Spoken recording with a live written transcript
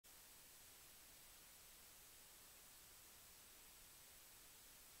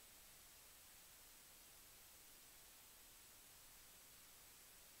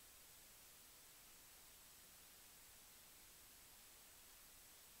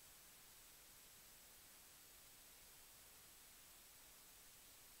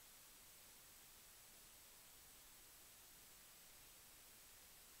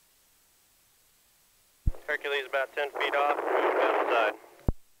Hercules about 10 feet off, moving outside.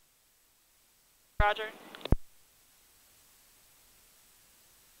 Roger.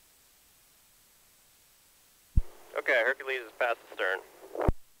 Okay, Hercules is past the stern.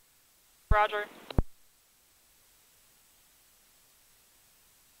 Roger.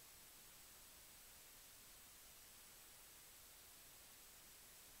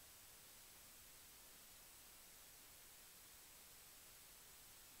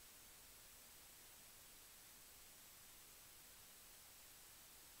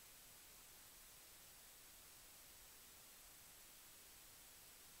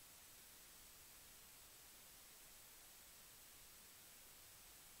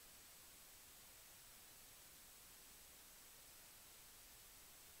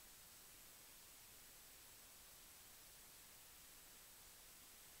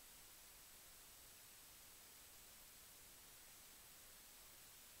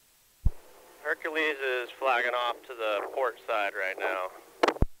 Hercules is flagging off to the port side right now.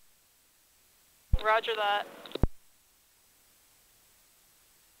 Roger that.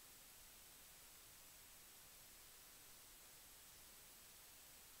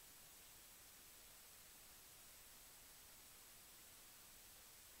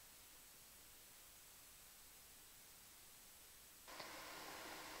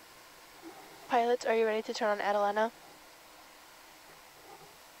 Pilots, are you ready to turn on Atalanta?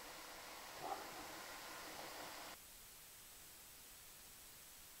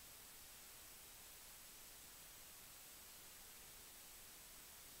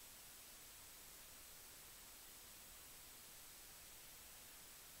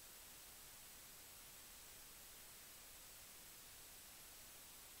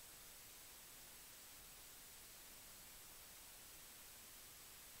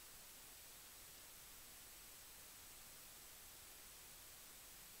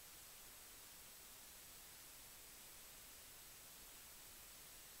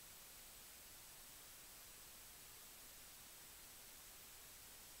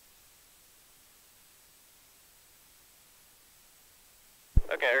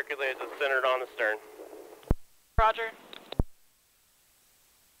 Okay, Hercules is centered on the stern. Roger.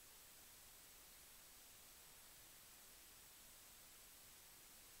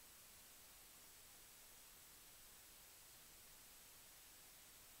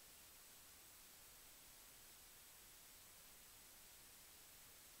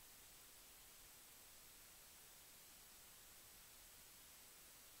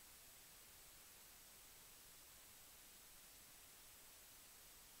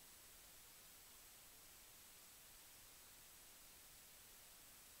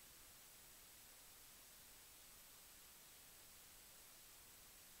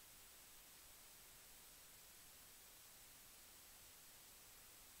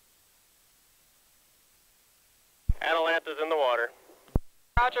 Atalanta's in the water.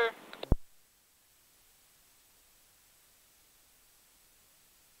 Roger.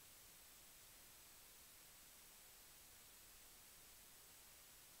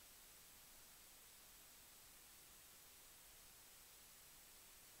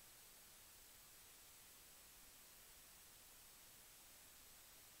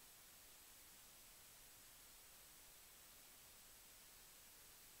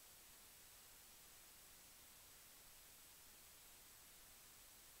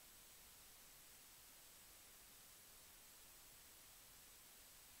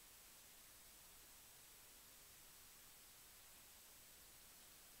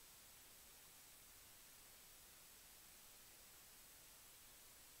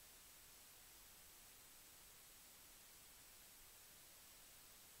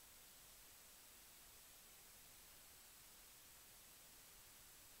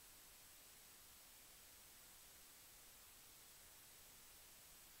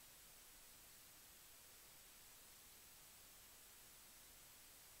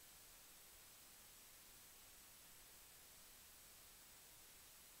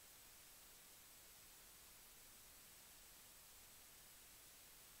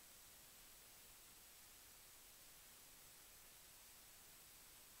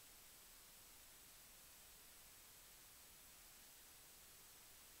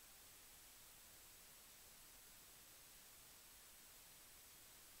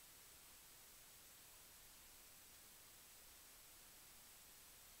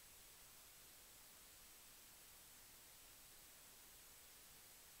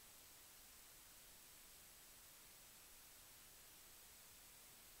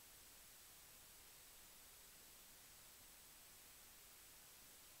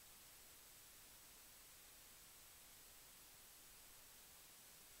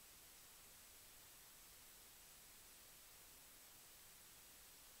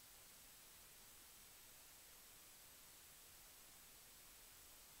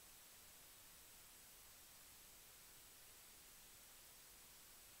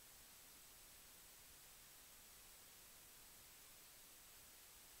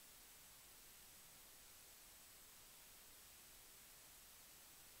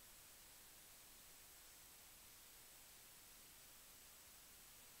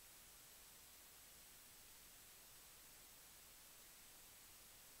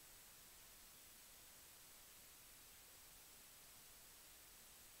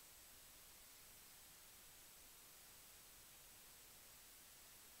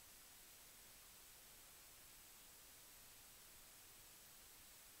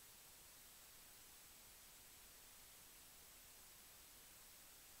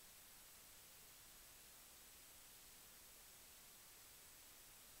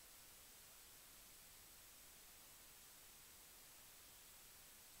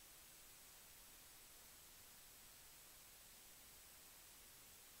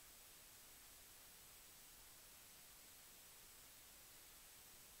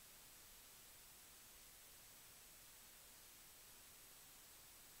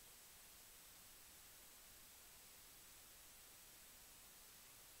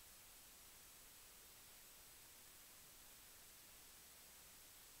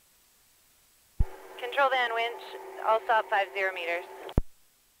 Control van winch, I'll stop 50 meters.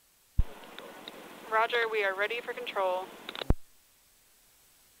 Roger, we are ready for control.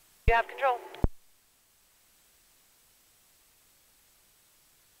 You have control.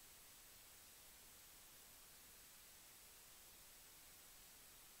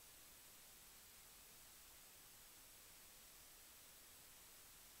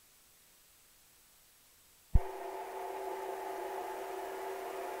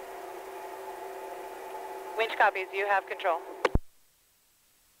 Winch copies, you have control.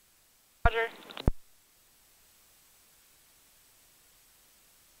 Roger.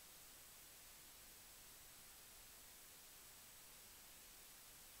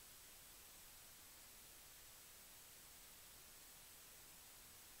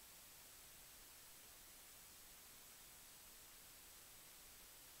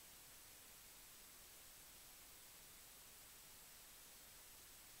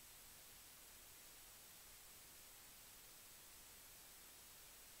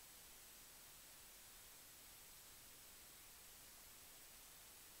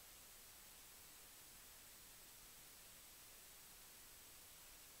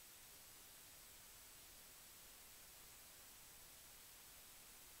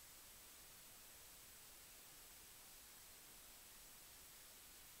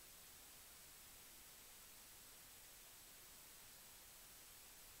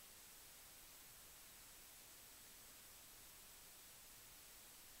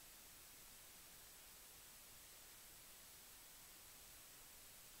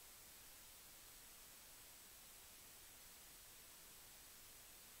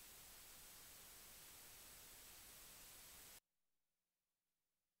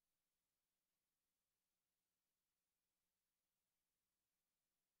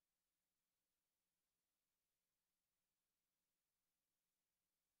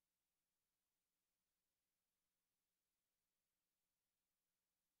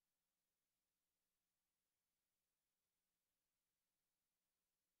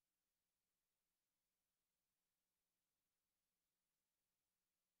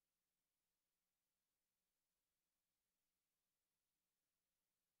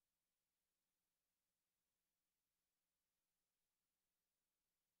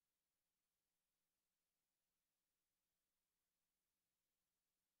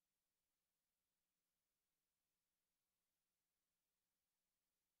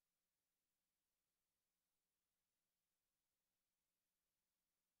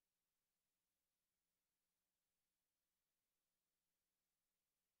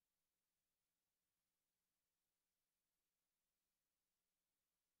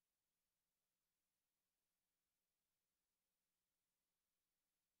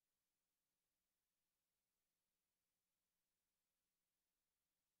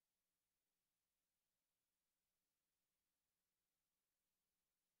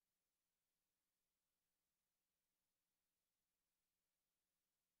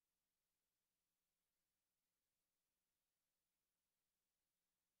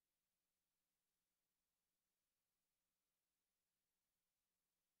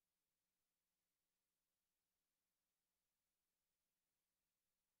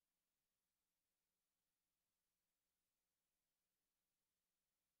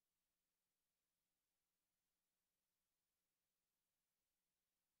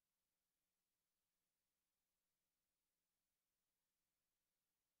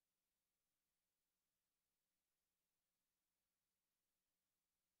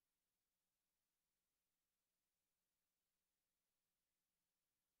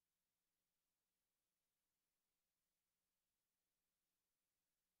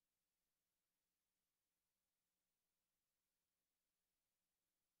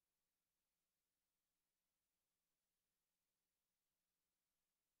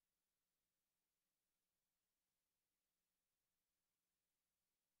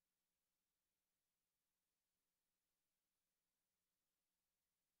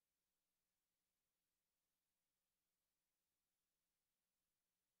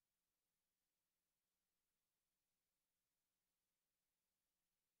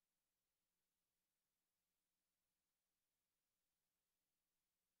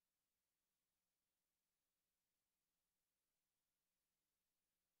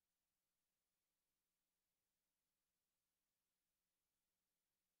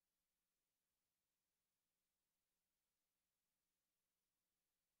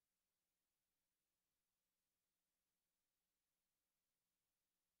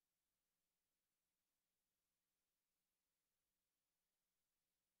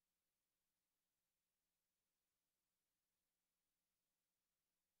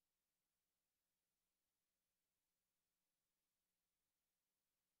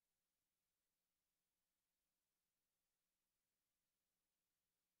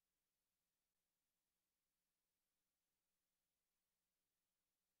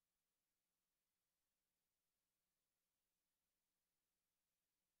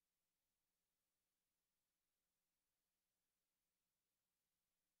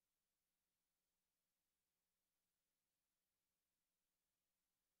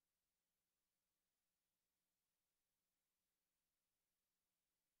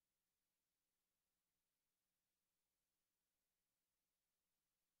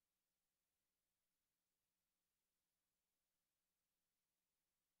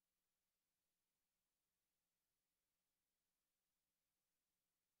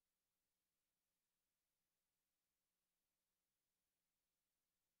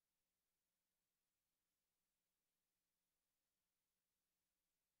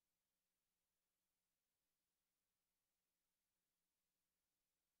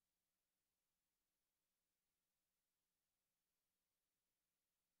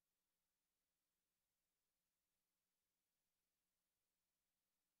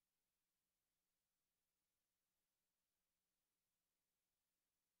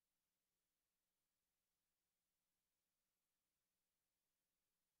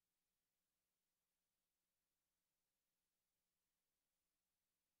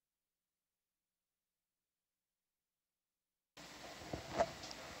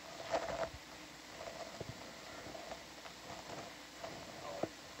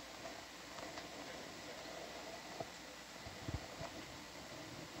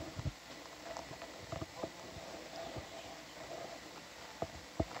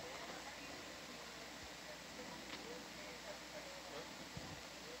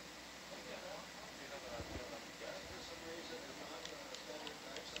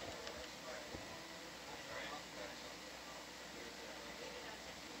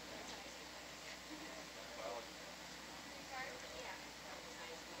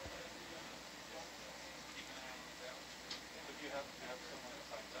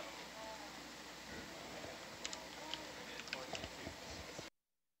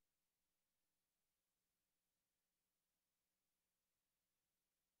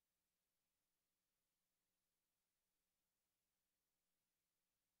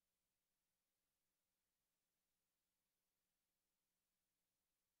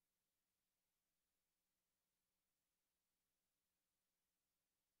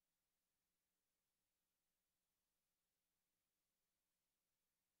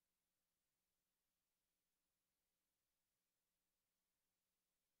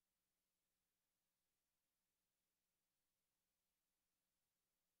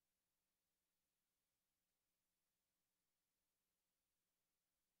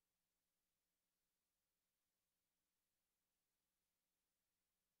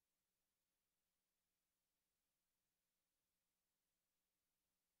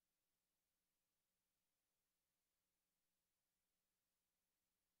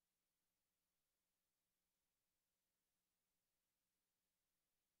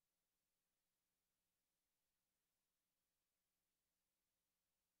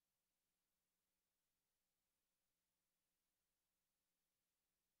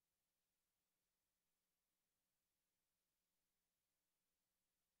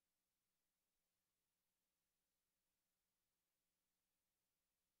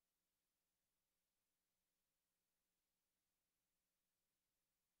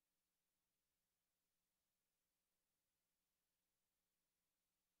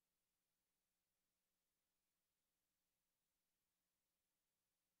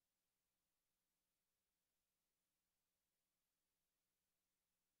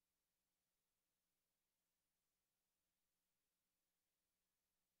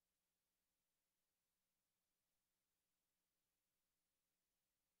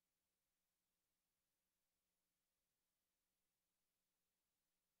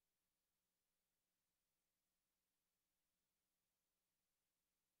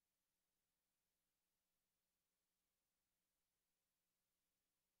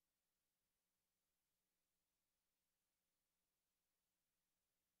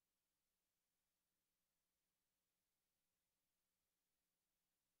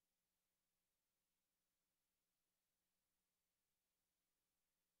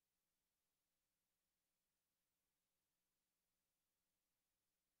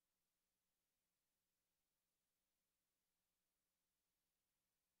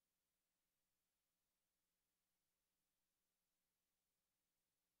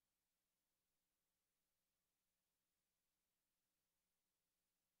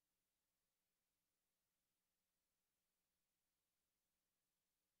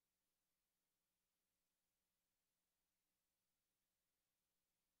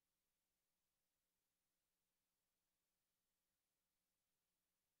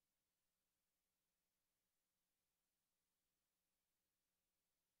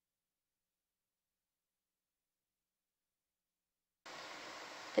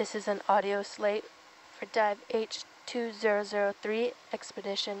 This is an audio slate for dive H2003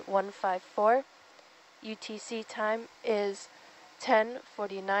 Expedition 154. UTC time is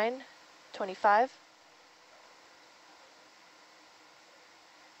 10:49:25.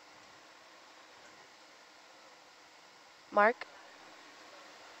 Mark.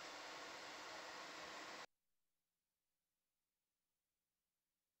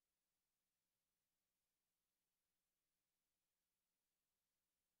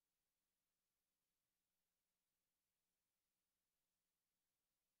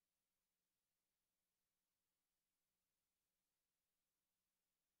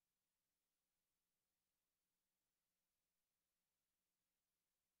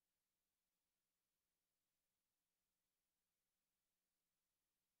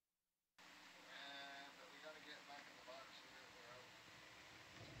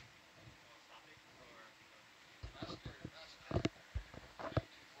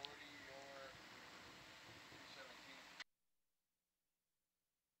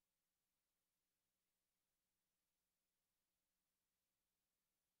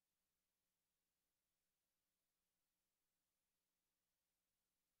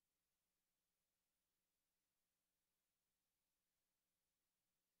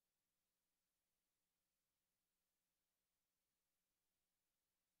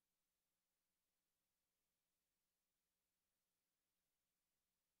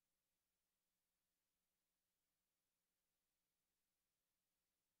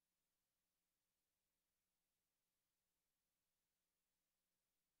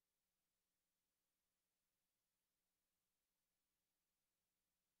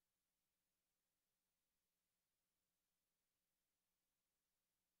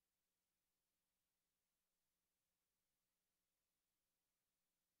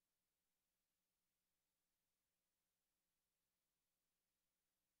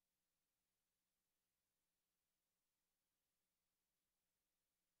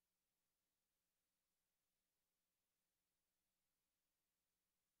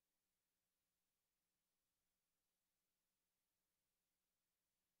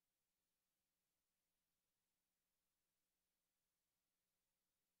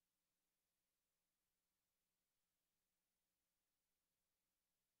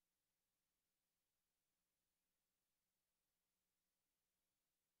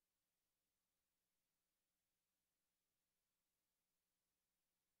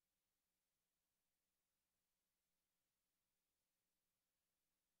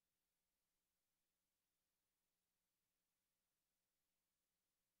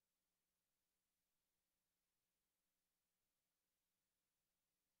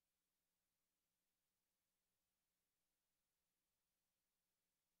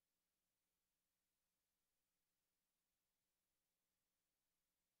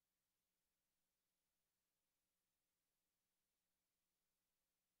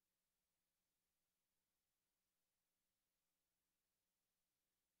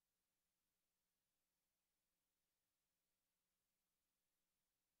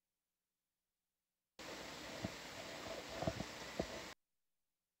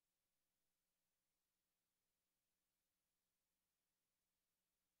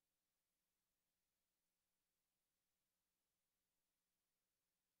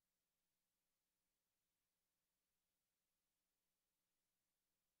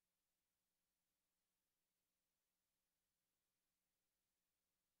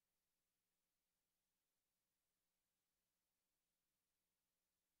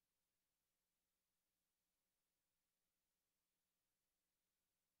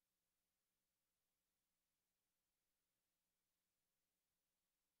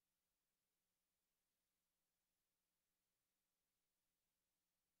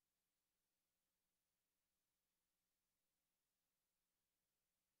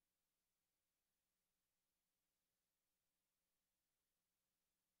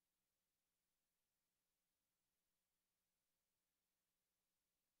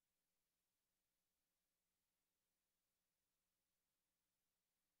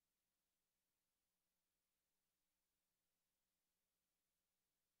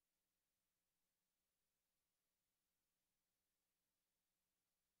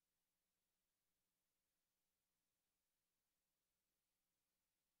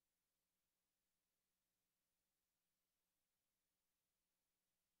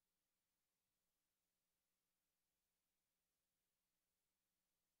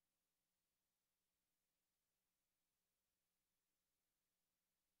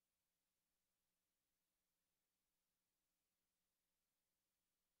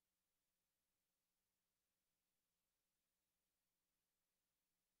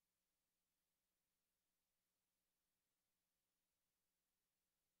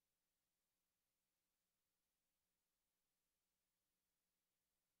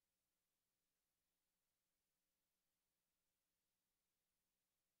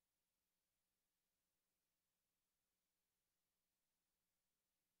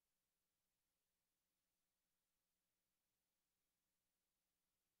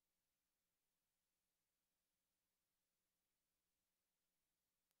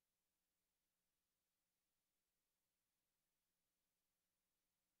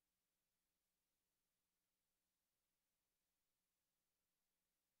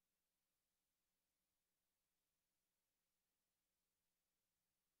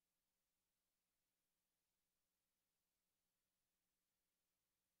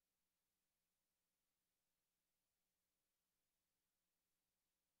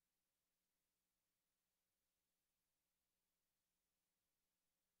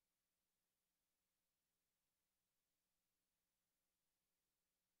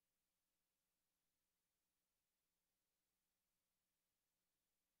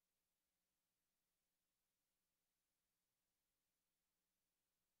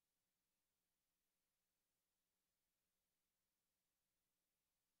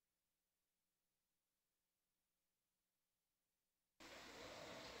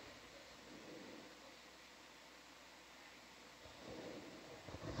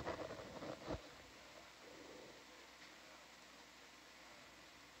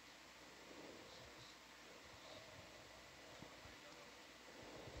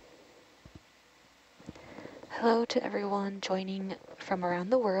 Hello to everyone joining from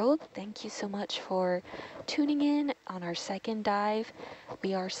around the world. Thank you so much for tuning in on our second dive.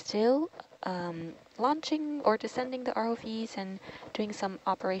 We are still launching or descending the ROVs and doing some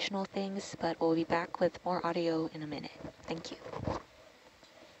operational things, but we'll be back with more audio in a minute. Thank you.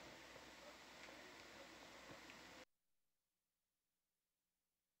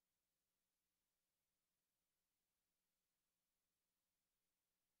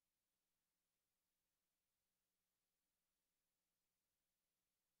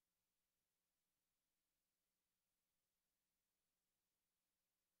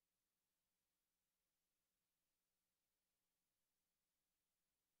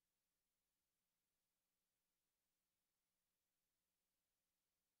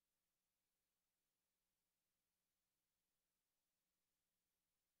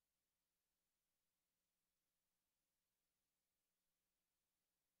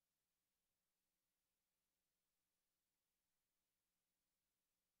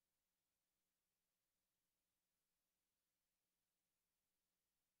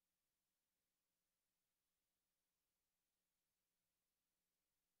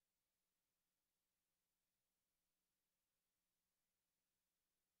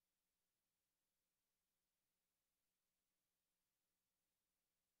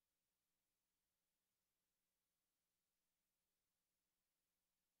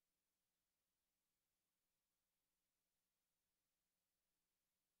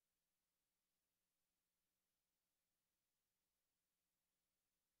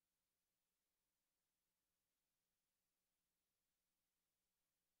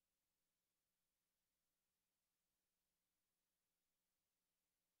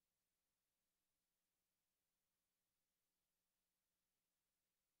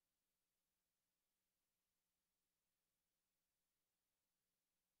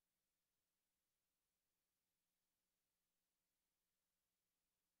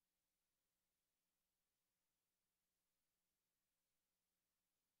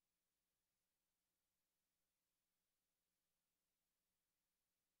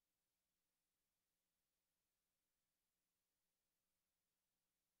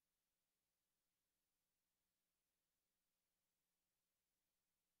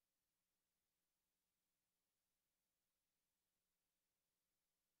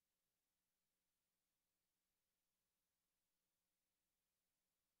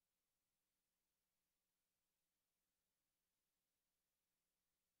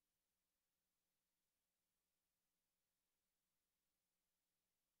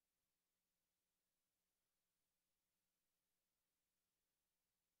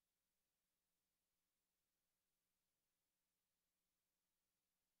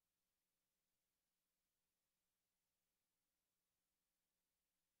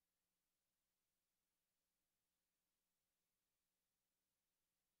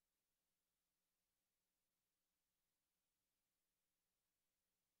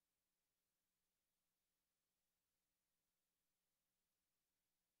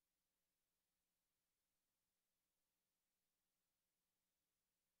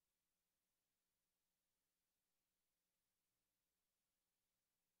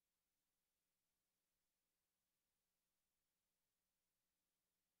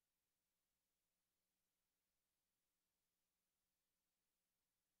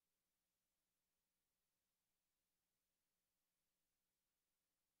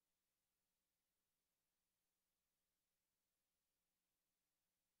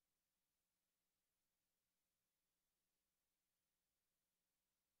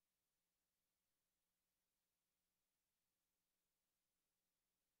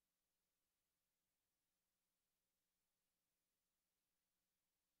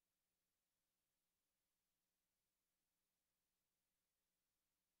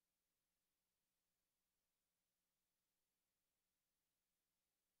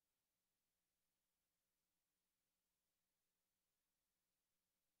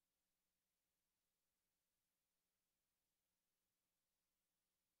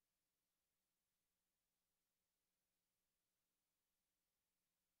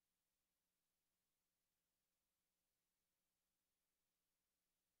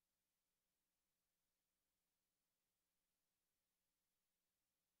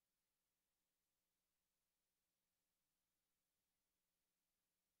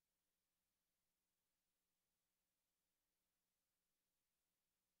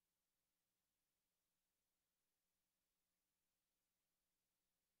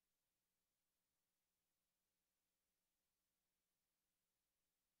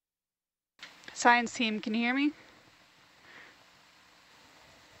 Science team, can you hear me?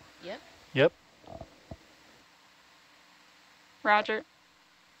 Yep. Yep. Roger.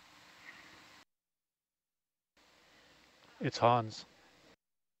 It's Hans.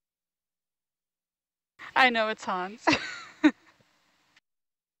 I know it's Hans.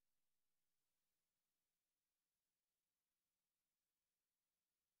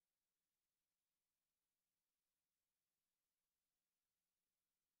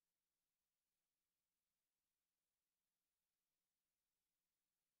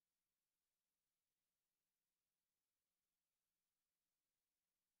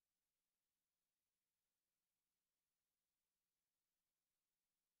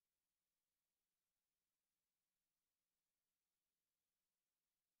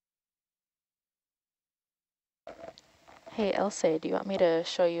 Hey, Elsa, do you want me to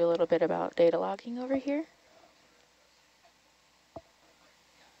show you a little bit about data logging over here?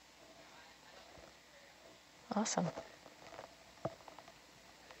 Awesome.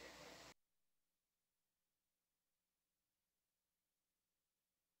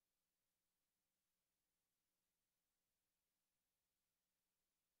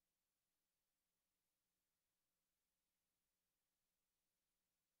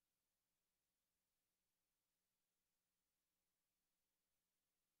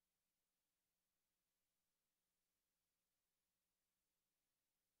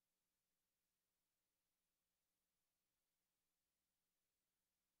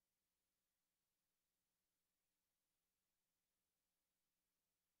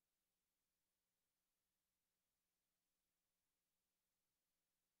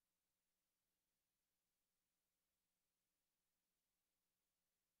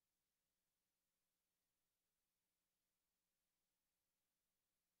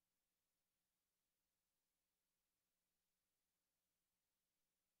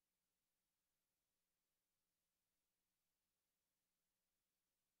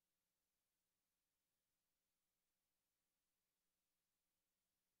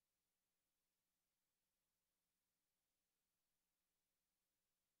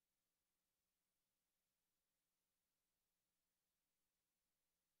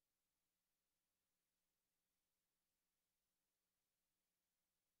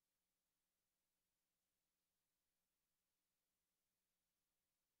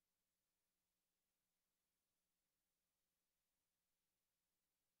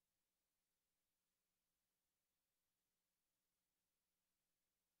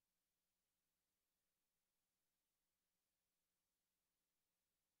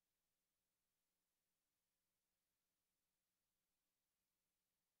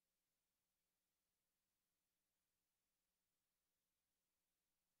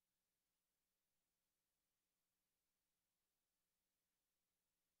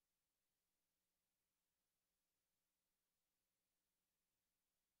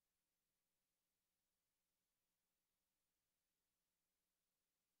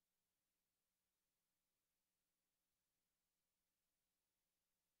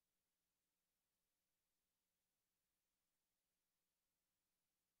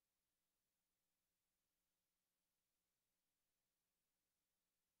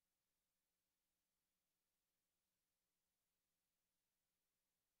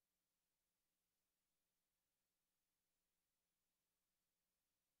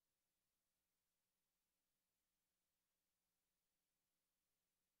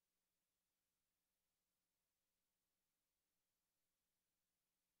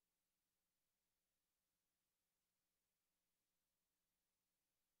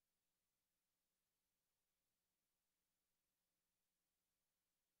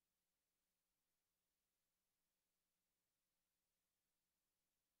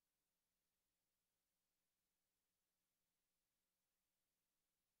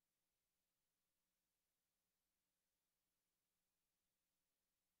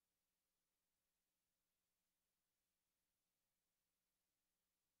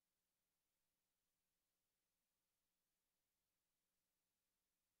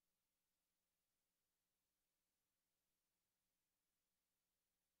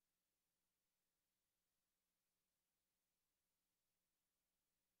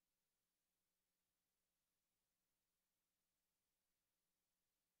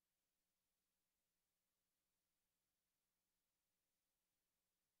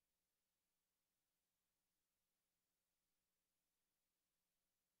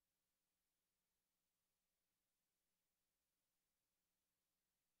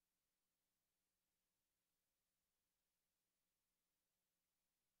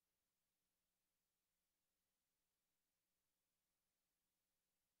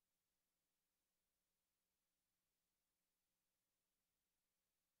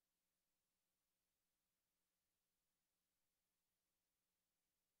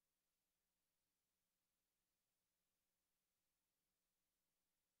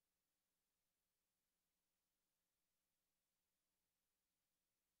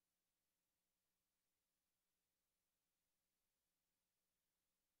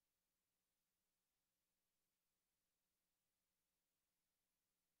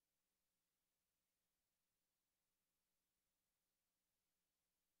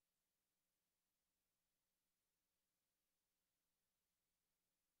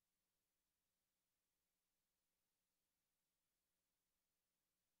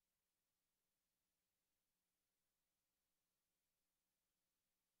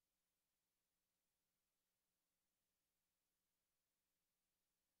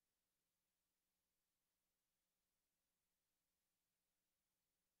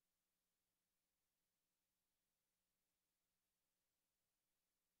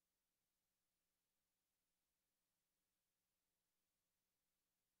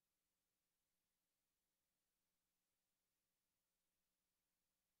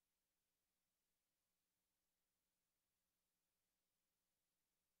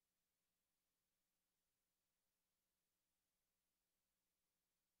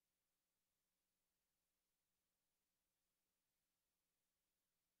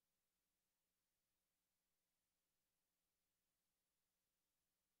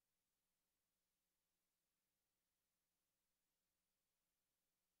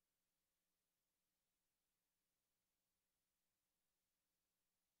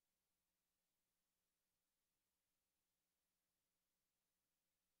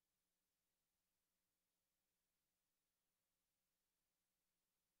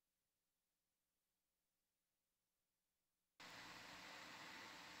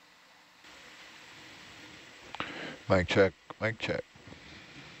 Mic check, mic check.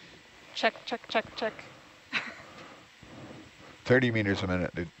 Check, check, check, check. 30 meters a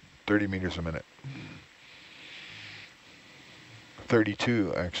minute, dude. 30 meters a minute.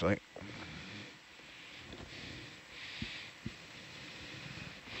 32, actually.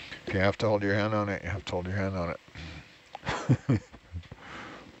 If you have to hold your hand on it, you have to hold your hand on it.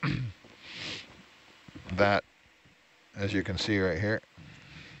 That, as you can see right here,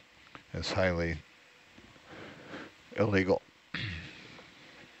 is highly illegal.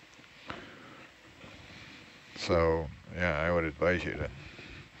 So, yeah, I would advise you to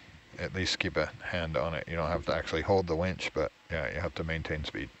at least keep a hand on it. You don't have to actually hold the winch, but yeah, you have to maintain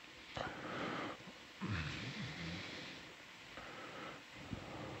speed.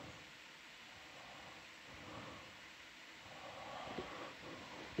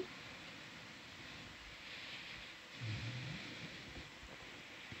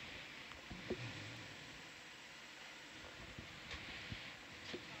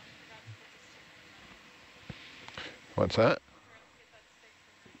 What's that?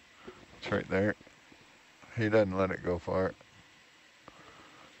 It's right there. He doesn't let it go far.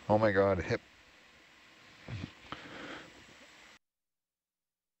 Oh my God, hip.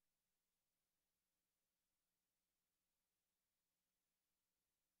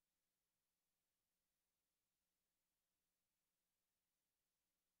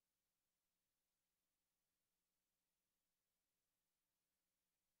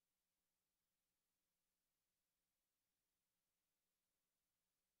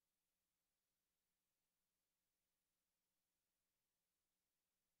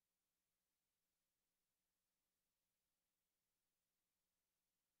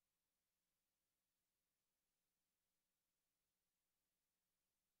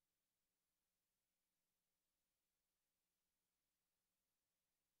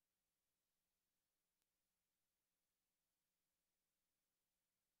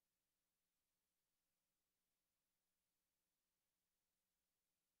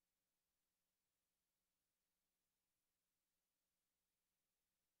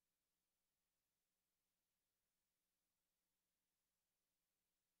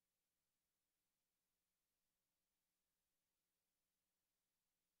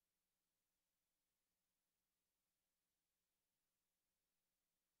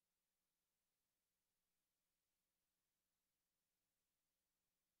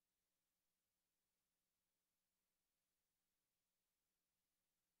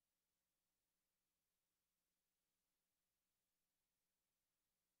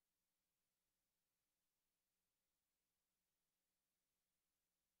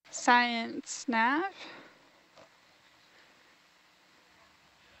 Science nav.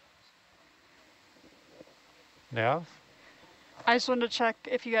 Nav? I just wanted to check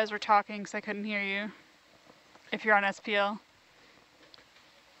if you guys were talking because I couldn't hear you. If you're on SPL.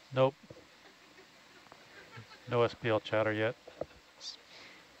 Nope. No SPL chatter yet.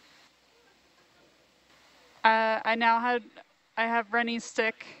 I have Rennie's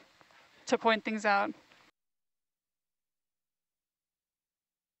stick to point things out.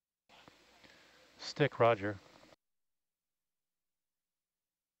 Stick, Roger.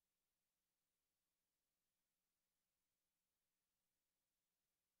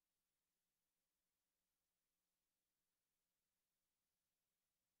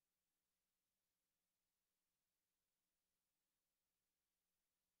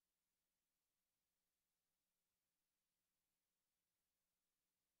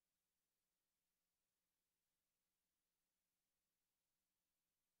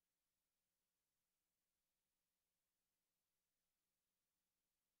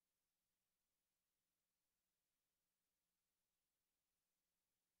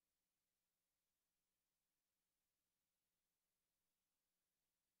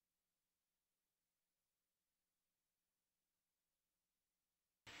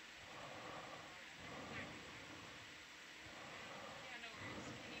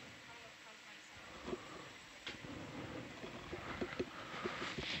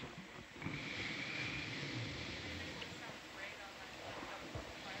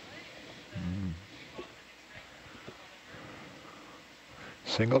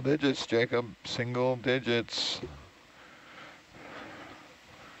 Single digits, Jacob, single digits.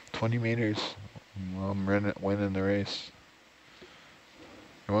 20 meters. Well, I'm winning the race.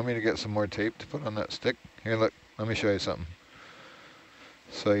 You want me to get some more tape to put on that stick? Here, look, let me show you something.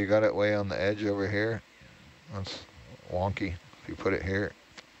 So you got it way on the edge over here. That's wonky. If you put it here.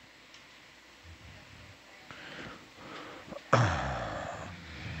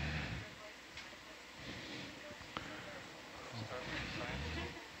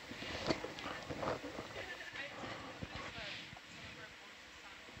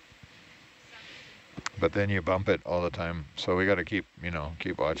 but then you bump it all the time. So we got to keep, you know,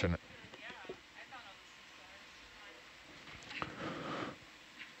 keep watching it.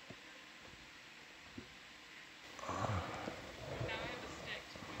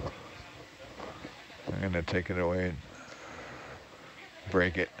 I'm going to take it away and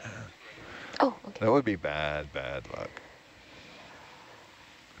break it. Oh, okay. That would be bad luck.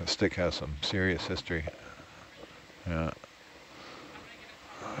 The stick has some serious history. Yeah.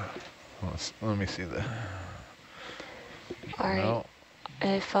 Let me see the. All right. No.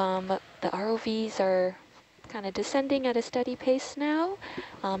 If the ROVs are kind of descending at a steady pace now,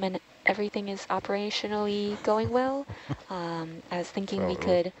 and everything is operationally going well, I was thinking we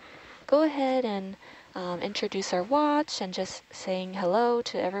could go ahead and introduce our watch and just saying hello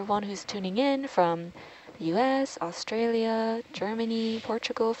to everyone who's tuning in from the US, Australia, Germany,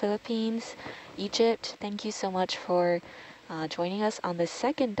 Portugal, Philippines, Egypt. Thank you so much for joining us on the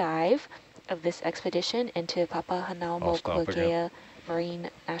second dive of this expedition into Papahanaumokuakea Marine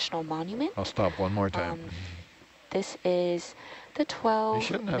National Monument. I'll stop one more time. This is the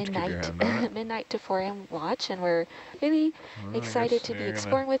 12 midnight to 4 a.m. watch, and we're really excited to be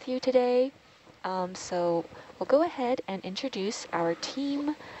exploring with you today. So we'll go ahead and introduce our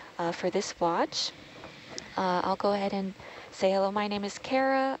team for this watch. I'll go ahead and say hello. My name is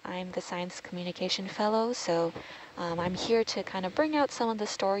Kara. I'm the Science Communication Fellow. So I'm here to kind of bring out some of the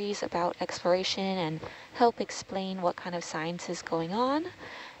stories about exploration and help explain what kind of science is going on.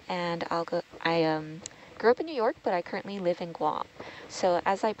 And I grew up in New York, but I currently live in Guam. So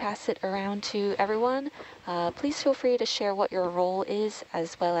as I pass it around to everyone, please feel free to share what your role is,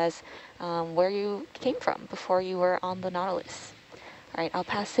 as well as where you came from before you were on the Nautilus. All right, I'll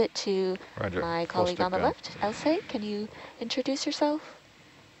pass it to my colleague on the left. Elsie, can you introduce yourself?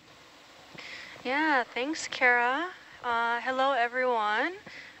 Yeah, thanks, Kara. Hello, everyone.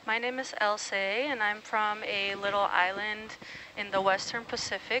 My name is Elsie, and I'm from a little island in the Western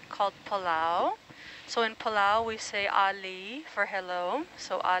Pacific called Palau. So in Palau, we say Ali for hello.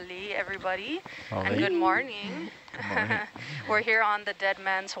 So Ali, everybody, Ali. and good morning. Good morning. We're here on the Dead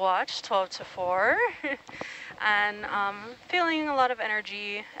Man's Watch, 12 to 4. And feeling a lot of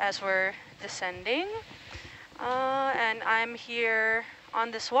energy as we're descending. And I'm here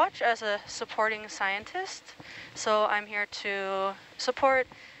on this watch as a supporting scientist. So I'm here to support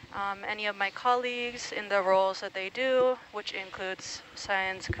any of my colleagues in the roles that they do, which includes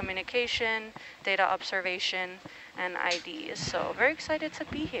science communication, data observation, and IDs. So very excited to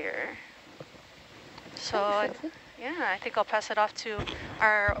be here. So yeah, I think I'll pass it off to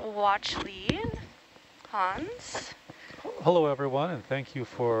our watch lead, Hans. Hello, everyone, and thank you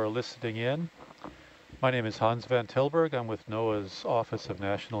for listening in. My name is Hans van Tilburg. I'm with NOAA's Office of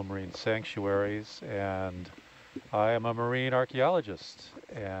National Marine Sanctuaries, and I am a marine archaeologist,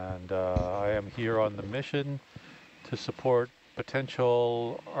 and I am here on the mission to support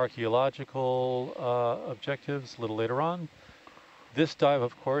potential archaeological objectives a little later on. This dive,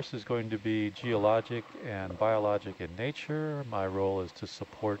 of course, is going to be geologic and biologic in nature. My role is to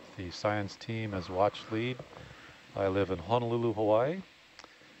support the science team as watch lead. I live in Honolulu, Hawaii,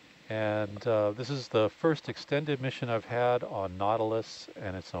 and this is the first extended mission I've had on Nautilus,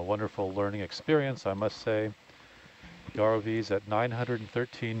 and it's a wonderful learning experience, I must say. The ROV's at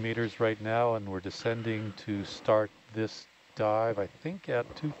 913 meters right now, and we're descending to start this dive, I think,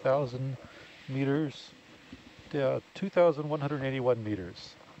 at 2,000 meters. 2,181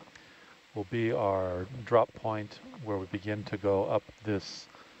 meters will be our drop point where we begin to go up this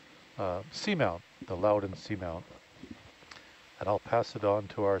seamount, the Loudon seamount. And I'll pass it on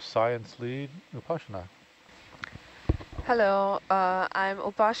to our science lead, Upashana. Hello, I'm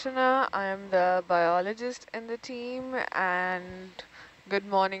Upashana. I'm the biologist in the team, and good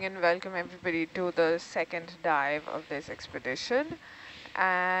morning and welcome everybody to the second dive of this expedition.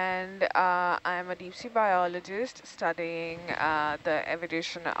 And I'm a deep sea biologist studying the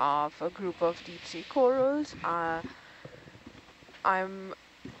evolution of a group of deep sea corals. I'm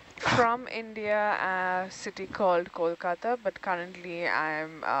from India, a city called Kolkata, but currently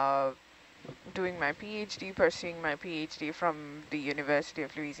I'm doing my PhD, pursuing my PhD from the University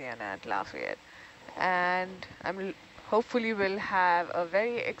of Louisiana at Lafayette. And I'm hopefully will have a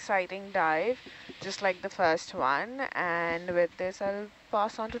very exciting dive, just like the first one. And with this, I'll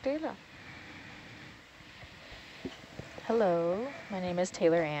pass on to Taylor. Hello, my name is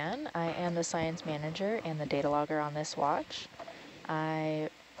Taylor Ann. I am the science manager and the data logger on this watch. I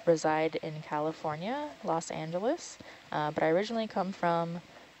reside in California, Los Angeles, but I originally come from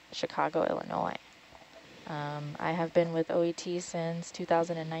Chicago, Illinois. I have been with OET since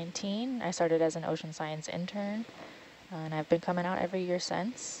 2019. I started as an ocean science intern, and I've been coming out every year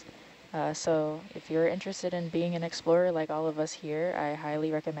since. So if you're interested in being an explorer like all of us here, I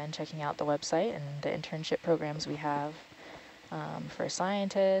highly recommend checking out the website and the internship programs we have for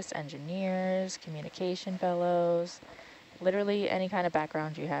scientists, engineers, communication fellows, literally any kind of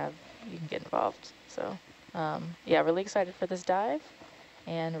background you have, you can get involved. So yeah, really excited for this dive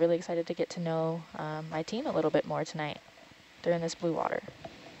and really excited to get to know my team a little bit more tonight during this blue water.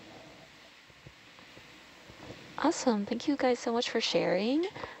 Awesome. Thank you guys so much for sharing.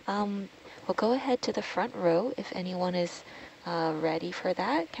 We'll go ahead to the front row if anyone is ready for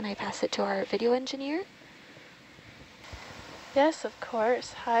that. Can I pass it to our video engineer? Yes, of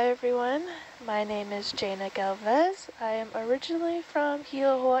course. Hi, everyone. My name is Jaina Galvez. I am originally from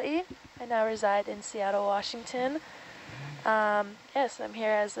Hilo, Hawaii. I now reside in Seattle, Washington. Yes, I'm here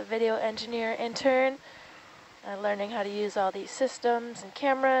as a video engineer intern, learning how to use all these systems and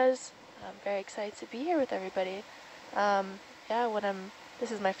cameras. I'm very excited to be here with everybody. Yeah, this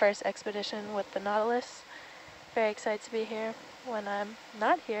is my first expedition with the Nautilus. Very excited to be here. When I'm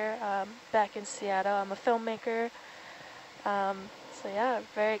not here, back in Seattle, I'm a filmmaker. So yeah,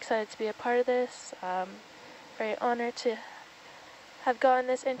 very excited to be a part of this. Very honored to have gotten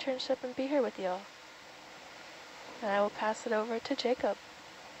this internship and be here with y'all. And I will pass it over to Jacob.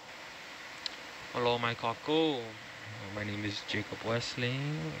 Hello, my kako. My name is Jacob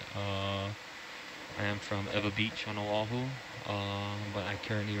Westling. I am from Eva Beach on Oahu, but I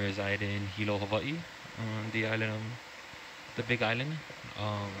currently reside in Hilo, Hawaii, on the island, the Big Island.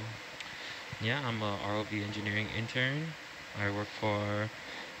 Yeah, I'm a ROV engineering intern. I work for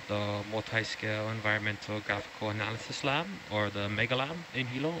the multi-scale environmental graphical analysis lab, or the Mega Lab in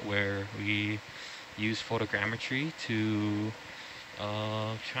Hilo, where we use photogrammetry to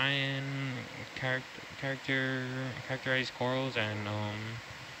try and characterize corals and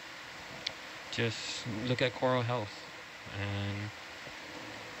just look at coral health. And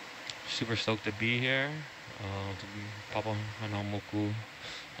super stoked to be here. Papa Hanamoku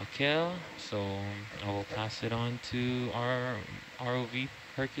Akea. So I will pass it on to our ROV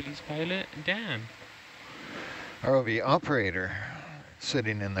Hercules pilot, Dan. ROV operator,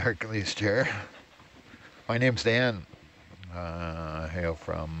 sitting in the Hercules chair. My name's Dan. I hail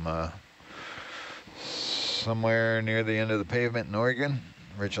from somewhere near the end of the pavement in Oregon.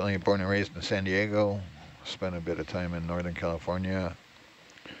 Originally born and raised in San Diego. Spent a bit of time in Northern California.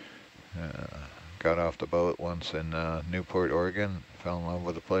 Got off the boat once in Newport, Oregon. Fell in love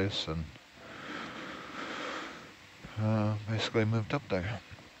with the place and basically moved up there.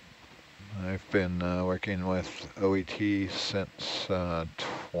 I've been working with OET since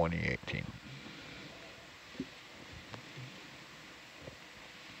 2018.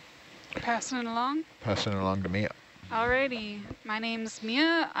 Passing it along? Passing it along to Mia. Alrighty, my name's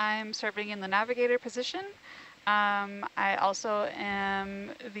Mia. I'm serving in the navigator position. I also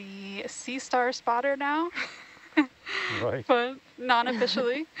am the Sea Star spotter now. Right. But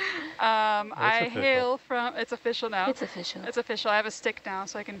non-officially. I hail from, it's official now. It's official. It's official. I have a stick now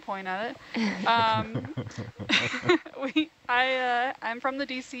so I can point at it. I'm from the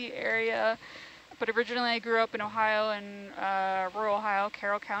DC area, but originally I grew up in Ohio, in rural Ohio,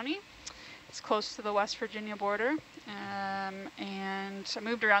 Carroll County. It's close to the West Virginia border. And I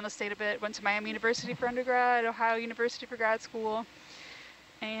moved around the state a bit, went to Miami University for undergrad, Ohio University for grad school.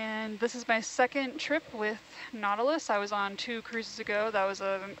 And this is my second trip with Nautilus. I was on 2 cruises ago. That was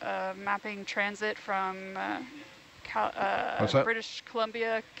a mapping transit from British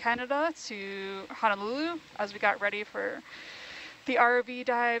Columbia, Canada to Honolulu as we got ready for the ROV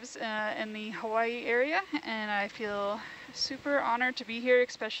dives in the Hawaii area. And I feel super honored to be here,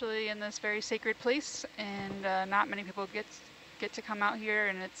 especially in this very sacred place. And not many people get to come out here,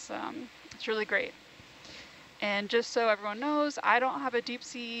 and it's really great. And just so everyone knows, I don't have a deep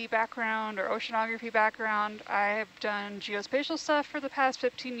sea background or oceanography background. I have done geospatial stuff for the past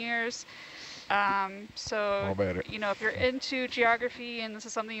 15 years. So, you know, if you're into geography and this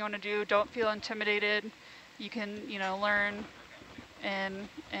is something you want to do, don't feel intimidated. You can, you know, learn and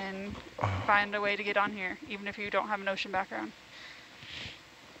find a way to get on here, even if you don't have an ocean background.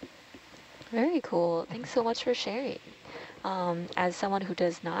 Very cool. Thanks so much for sharing. As someone who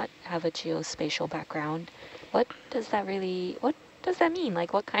does not have a geospatial background, what does that mean?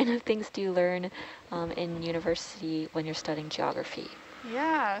 Like, what kind of things do you learn in university when you're studying geography?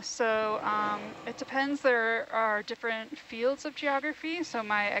 Yeah, so it depends. There are different fields of geography. So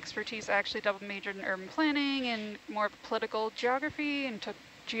my expertise, I actually double majored in urban planning and more of political geography and took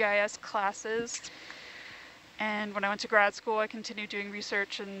GIS classes. And when I went to grad school, I continued doing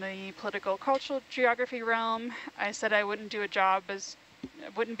research in the political cultural geography realm. I said I wouldn't do a job as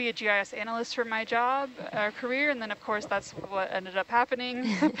wouldn't be a GIS analyst for my job career, and then of course that's what ended up happening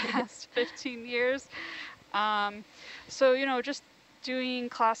the past 15 years. So, you know, just doing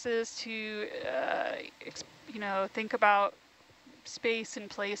classes to, you know, think about space and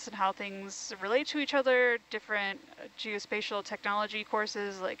place and how things relate to each other, different geospatial technology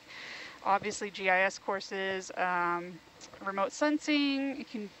courses, like obviously GIS courses, remote sensing. You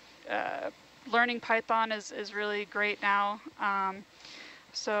can, learning Python is really great now.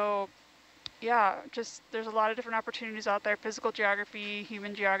 So yeah, just there's a lot of different opportunities out there. Physical geography,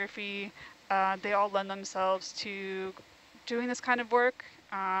 human geography, they all lend themselves to doing this kind of work.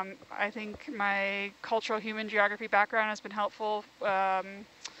 I think my cultural human geography background has been helpful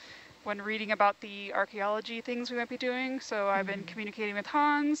when reading about the archaeology things we might be doing. So I've been communicating with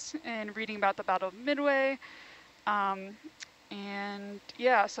Hans and reading about the Battle of Midway. And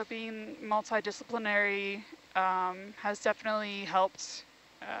yeah, so being multidisciplinary has definitely helped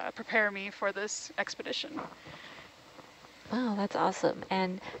prepare me for this expedition. Wow, that's awesome.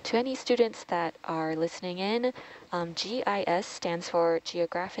 And to any students that are listening in, GIS stands for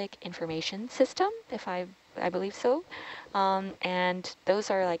Geographic Information System, if I believe so. And those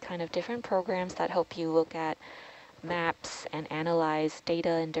are like kind of different programs that help you look at maps and analyze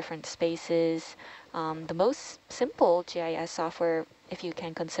data in different spaces. The most simple GIS software, if you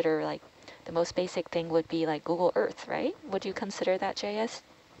can consider like the most basic thing, would be like Google Earth, right? Would you consider that GIS,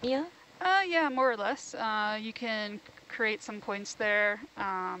 Mia? Yeah, more or less. You can create some points there.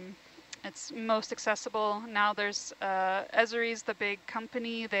 It's most accessible. Now there's Esri's the big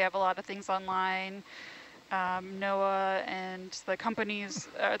company. They have a lot of things online. NOAA and the companies,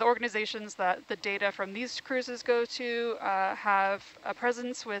 the organizations that the data from these cruises go to have a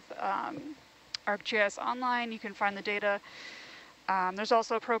presence with ArcGIS Online. You can find the data. There's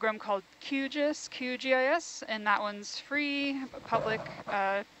also a program called QGIS, and that one's free, public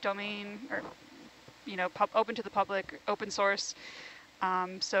domain, or you know, open to the public, open source.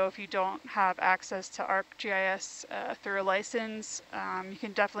 So if you don't have access to ArcGIS through a license, you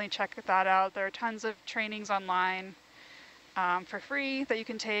can definitely check that out. There are tons of trainings online for free that you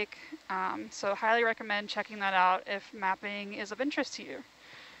can take. So highly recommend checking that out if mapping is of interest to you.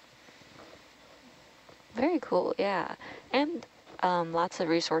 Very cool, yeah. And lots of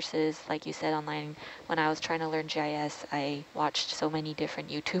resources, like you said, online. When I was trying to learn GIS, I watched so many different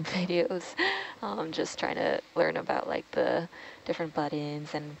YouTube videos, just trying to learn about like the different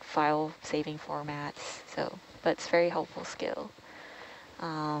buttons and file saving formats. So, but it's a very helpful skill.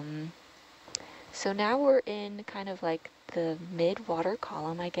 So now we're in kind of like the mid-water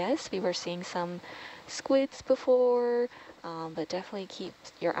column, I guess. We were seeing some squids before, but definitely keep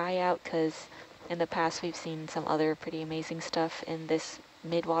your eye out, because in the past we've seen some other pretty amazing stuff in this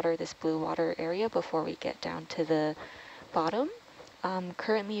mid-water, this blue water area before we get down to the bottom.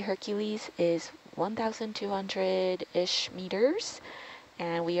 Currently Hercules is 1,200-ish meters,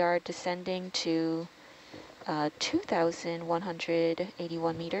 and we are descending to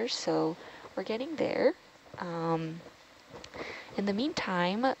 2,181 meters, so we're getting there. In the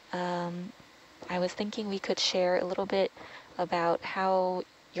meantime, I was thinking we could share a little bit about how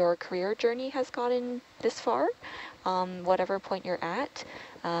your career journey has gotten this far, whatever point you're at.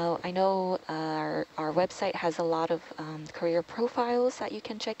 I know our website has a lot of career profiles that you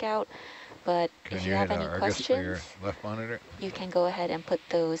can check out, but if you have any questions, left monitor? You can go ahead and put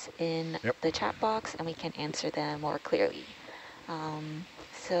those in the chat box and we can answer them more clearly.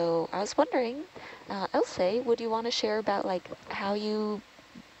 So I was wondering, Else, would you want to share about like how you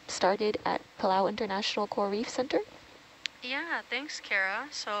started at Palau International Coral Reef Center? Yeah, thanks, Kara.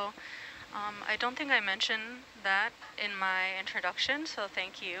 So I don't think I mentioned that in my introduction, so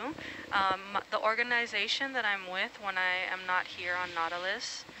thank you. The organization that I'm with when I am not here on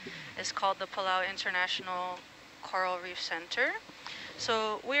Nautilus is called the Palau International Coral Reef Center.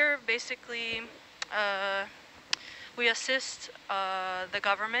 So we're basically, we assist the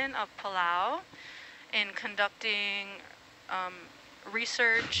government of Palau in conducting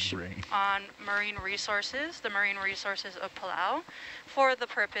research on marine resources, the marine resources of Palau, for the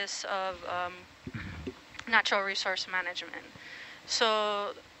purpose of natural resource management.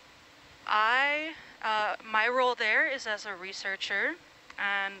 So my role there is as a researcher,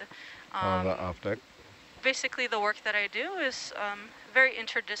 and basically the work that I do is very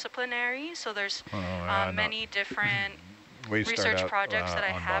interdisciplinary, so there's many different research projects that I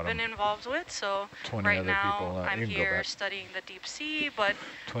have been involved with. So right now I'm here studying the deep sea, but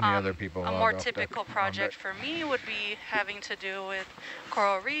a more typical project for me would be having to do with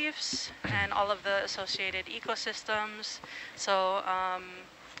coral reefs and all of the associated ecosystems. So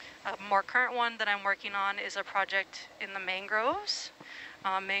A more current one that I'm working on is a project in the mangroves.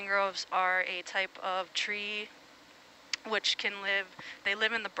 Mangroves are a type of tree which they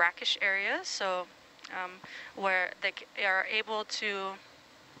live in the brackish areas, so where they are able to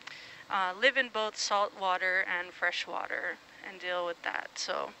live in both salt water and fresh water and deal with that.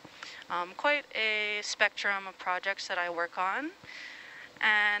 So quite a spectrum of projects that I work on.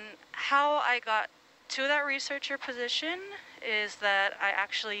 And how I got to that researcher position is that I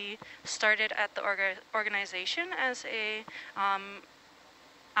actually started at the organization as a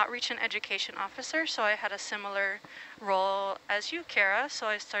outreach and education officer, so I had a similar role as you, Kara. So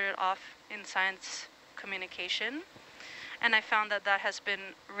I started off in science communication, and I found that that has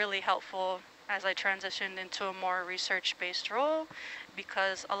been really helpful as I transitioned into a more research-based role,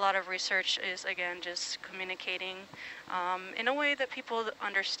 because a lot of research is, again, just communicating in a way that people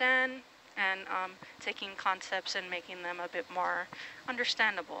understand, and taking concepts and making them a bit more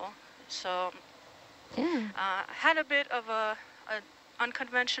understandable. So had a bit of a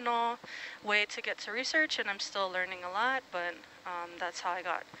unconventional way to get to research, and I'm still learning a lot, but that's how I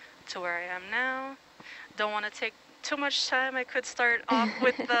got to where I am now. Don't want to take too much time. I could start off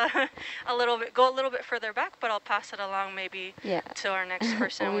with go a little bit further back, but I'll pass it along maybe to our next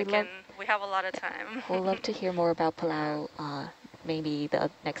person. Well, we have a lot of time. We'll love to hear more about Palau maybe the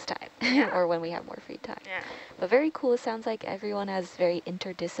next time or when we have more free time. Yeah. But very cool. It sounds like everyone has very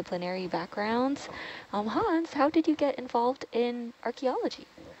interdisciplinary backgrounds. Hans, how did you get involved in archaeology?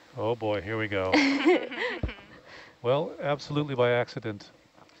 Oh boy, here we go. Well, absolutely by accident,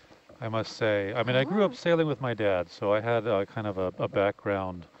 I must say. I mean, I grew up sailing with my dad, so I had kind of a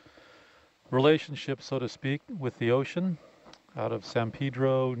background relationship, so to speak, with the ocean out of San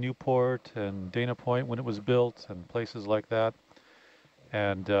Pedro, Newport, and Dana Point when it was built, and places like that.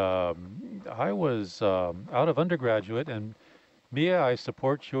 And I was out of undergraduate, and Mia, I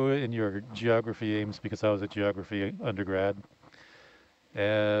support you in your geography aims because I was a geography undergrad.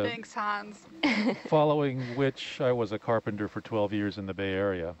 Thanks, Hans. Following which, I was a carpenter for 12 years in the Bay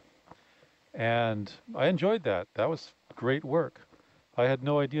Area. And I enjoyed that. That was great work. I had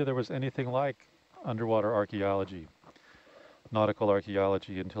no idea there was anything like underwater archaeology, nautical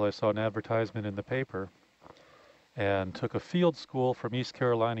archaeology, until I saw an advertisement in the paper and took a field school from East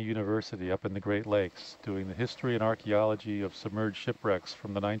Carolina University up in the Great Lakes, doing the history and archaeology of submerged shipwrecks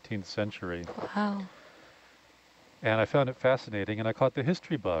from the 19th century. Wow. And I found it fascinating, and I caught the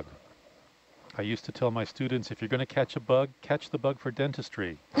history bug. I used to tell my students, if you're going to catch a bug, catch the bug for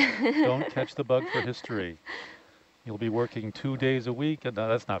dentistry. Don't catch the bug for history. You'll be working 2 days a week. And no,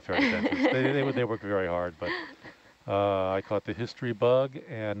 that's not fair to dentists. They work very hard, but I caught the history bug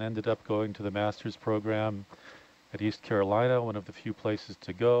and ended up going to the master's program at East Carolina, one of the few places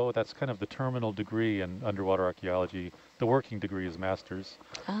to go. That's kind of the terminal degree in underwater archaeology. The working degree is master's.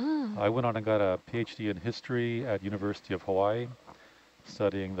 I went on and got a PhD in history at University of Hawaii,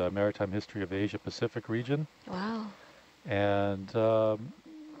 studying the maritime history of the Asia-Pacific region. Wow. And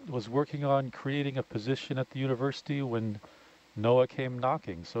was working on creating a position at the university when NOAA came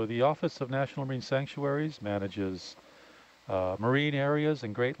knocking. So the Office of National Marine Sanctuaries manages marine areas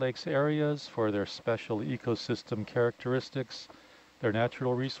and Great Lakes areas for their special ecosystem characteristics, their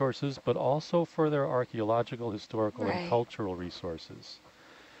natural resources, but also for their archaeological, historical, and cultural resources.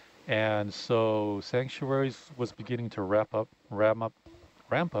 And so Sanctuaries was beginning to ramp up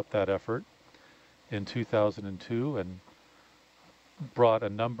that effort in 2002, and brought a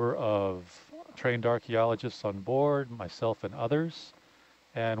number of trained archaeologists on board, myself and others,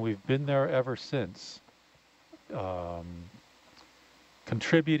 and we've been there ever since,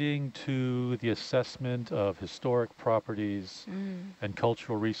 contributing to the assessment of historic properties and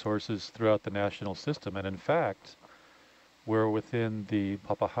cultural resources throughout the national system. And in fact, we're within the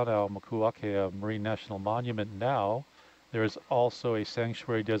Papahanaumokuakea Marine National Monument now. There is also a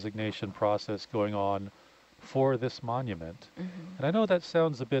sanctuary designation process going on for this monument. And I know that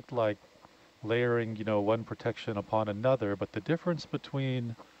sounds a bit like layering, one protection upon another, but the difference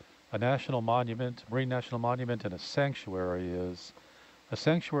between a national monument, marine national monument, and a sanctuary is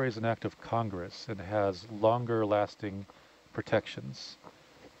an act of Congress and has longer lasting protections.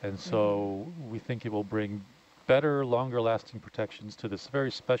 And so we think it will bring better, longer lasting protections to this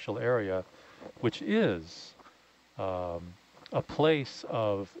very special area, which is a place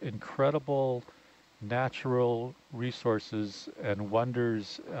of incredible natural resources and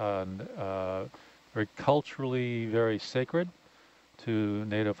wonders, and very culturally very sacred to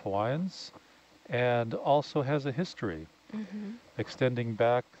Native Hawaiians, and also has a history extending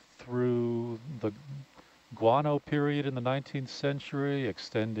back through the guano period in the 19th century,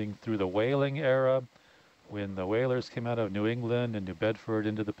 extending through the whaling era, when the whalers came out of New England and New Bedford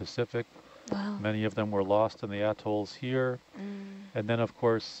into the Pacific. Wow. Many of them were lost in the atolls here. And then, of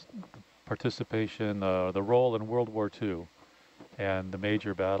course, participation, the role in World War II and the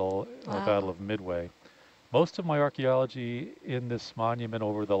major battle, Battle of Midway. Most of my archaeology in this monument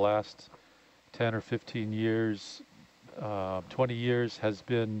over the last 10 or 15 years, 20 years, has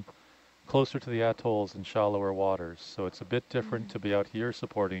been closer to the atolls and shallower waters. So it's a bit different to be out here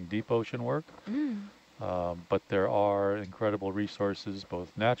supporting deep ocean work. But there are incredible resources,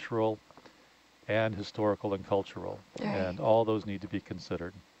 both natural and historical and cultural. And all those need to be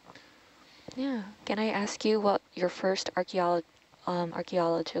considered. Yeah. Can I ask you what your first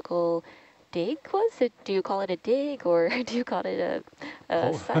archaeological dig was? Do you call it a dig or do you call it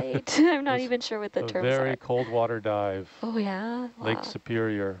a site? I'm not even sure what the terms are. A very cold water dive. Oh, yeah? Wow. Lake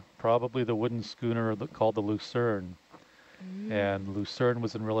Superior. Probably the wooden schooner called the Lucerne. And Lucerne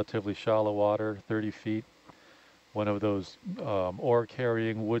was in relatively shallow water, 30 feet. One of those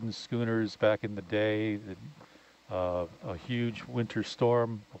ore-carrying wooden schooners back in the day. A huge winter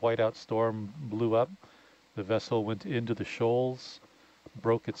storm, a whiteout storm, blew up. The vessel went into the shoals,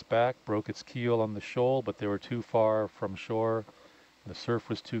 broke its back, broke its keel on the shoal, but they were too far from shore. The surf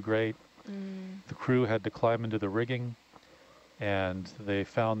was too great. The crew had to climb into the rigging, and they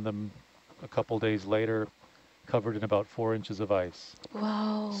found them a couple days later covered in about 4 inches of ice.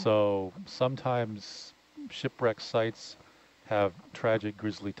 Wow. So sometimes shipwreck sites have tragic,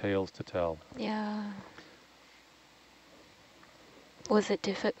 grisly tales to tell. Yeah. Was it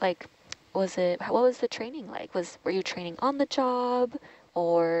what was the training like? Were you training on the job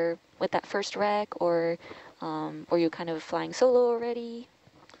or with that first wreck, or were you kind of flying solo already?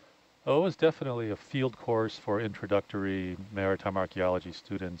 Oh, it was definitely a field course for introductory maritime archaeology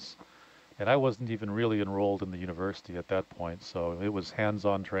students. And I wasn't even really enrolled in the university at that point, so it was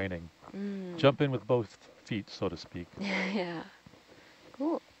hands-on training. Jump in with both feet, so to speak. Yeah.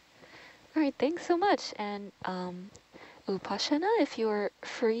 Cool. All right, thanks so much. And Upashana, if you're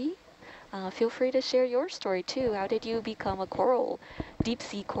free, feel free to share your story too. How did you become a deep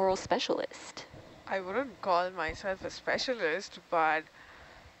sea coral specialist? I wouldn't call myself a specialist, but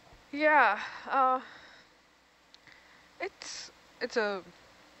yeah,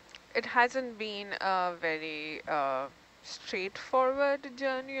 it hasn't been a very straightforward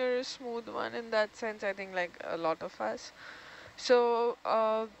journey or a smooth one in that sense, I think, like a lot of us. So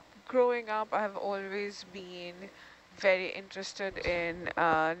growing up, I have always been very interested in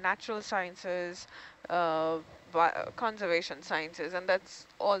natural sciences, conservation sciences, and that's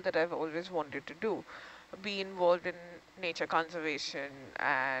all that I've always wanted to do. Be involved in nature conservation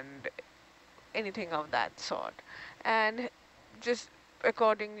and anything of that sort. And just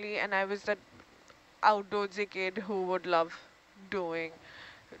accordingly, and I was that outdoorsy kid who would love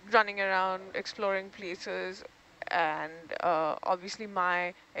running around, exploring places, and obviously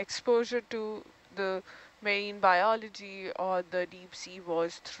my exposure to the marine biology or the deep sea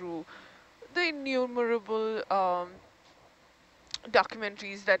was through the innumerable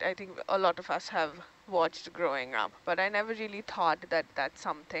documentaries that I think a lot of us have watched growing up. But I never really thought that that's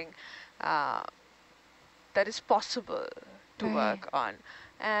something that is possible to work on.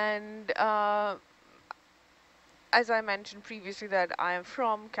 And as I mentioned previously, that I am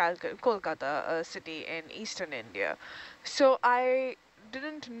from Kolkata, a city in eastern India. So I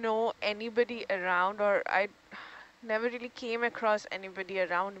didn't know anybody around, or I never really came across anybody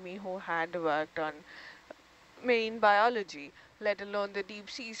around me who had worked on marine biology, let alone the deep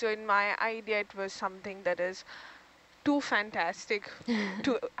sea. So in my idea, it was something that is too fantastic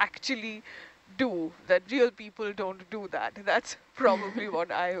to actually do, that real people don't do that. That's probably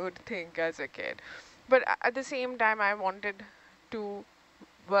what I would think as a kid. But at the same time, I wanted to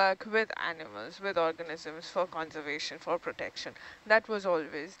work with animals, with organisms for conservation, for protection. That was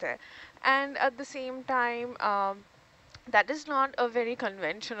always there. And at the same time, that is not a very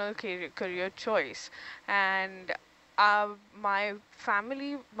conventional career choice. And my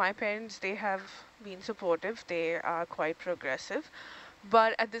family, my parents, they have been supportive. They are quite progressive.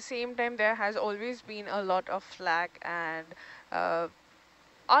 But at the same time, there has always been a lot of flack. And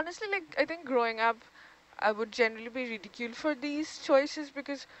honestly, like, I think growing up, I would generally be ridiculed for these choices,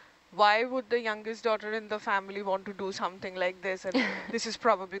 because why would the youngest daughter in the family want to do something like this? And this is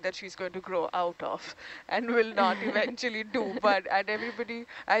probably that she's going to grow out of and will not eventually do. But and everybody,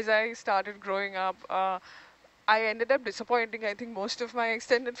 as I started growing up, I ended up disappointing, I think, most of my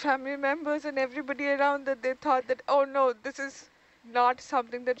extended family members and everybody around, that they thought that, oh no, this is not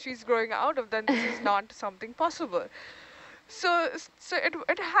something that she's growing out of, then this is not something possible. So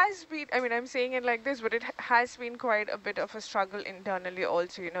it has been, I mean, I'm saying it like this, but it has been quite a bit of a struggle internally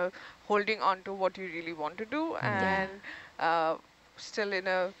also, you know, holding on to what you really want to do and still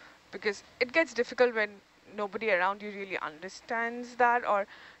because it gets difficult when nobody around you really understands that, or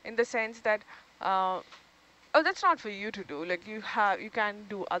in the sense that, oh, that's not for you to do. Like you can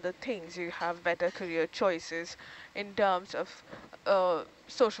do other things. You have better career choices in terms of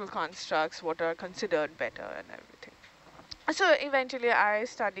social constructs, what are considered better and everything. So eventually I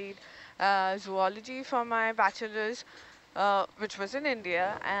studied zoology for my bachelor's, which was in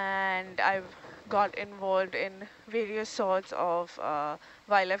India, and I've got involved in various sorts of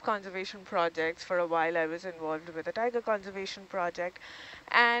wildlife conservation projects. For a while I was involved with a tiger conservation project,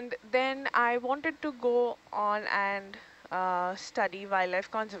 and then I wanted to go on and study wildlife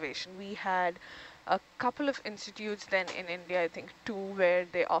conservation. We had a couple of institutes then in India, I think 2, where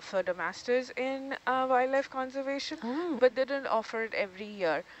they offered a master's in wildlife conservation, but they didn't offer it every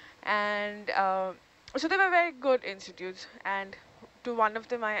year. And so they were very good institutes, and to one of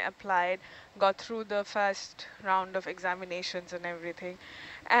them I applied, got through the first round of examinations and everything.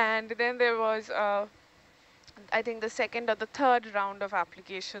 And then there was, I think the second or the third round of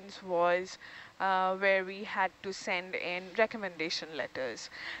applications was where we had to send in recommendation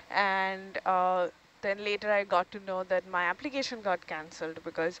letters. And then later I got to know that my application got cancelled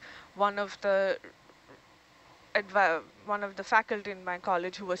because one of the faculty in my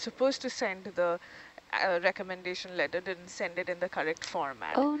college who was supposed to send the recommendation letter didn't send it in the correct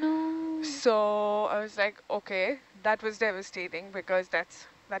format. Oh no. So I was like, okay, that was devastating because that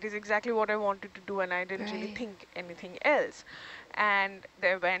is exactly what I wanted to do, and I didn't really think anything else. And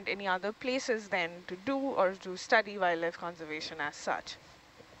there weren't any other places then to do or to study wildlife conservation as such.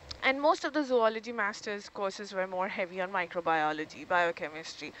 And most of the zoology master's courses were more heavy on microbiology,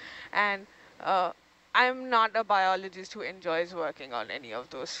 biochemistry, and I'm not a biologist who enjoys working on any of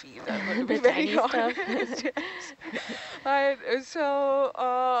those fields. I'm going to be very honest. Yes. So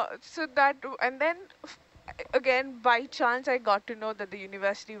that, and then again, by chance, I got to know that the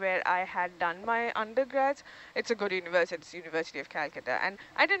university where I had done my undergrads, it's a good university, it's the University of Calcutta, and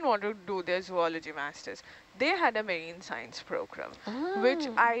I didn't want to do their zoology masters. They had a marine science program, which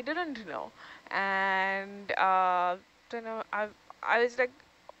I didn't know. And then I was like,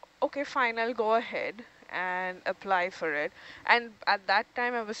 okay, fine, I'll go ahead and apply for it. And at that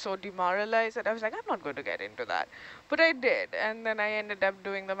time, I was so demoralized that I was like, I'm not going to get into that. But I did. And then I ended up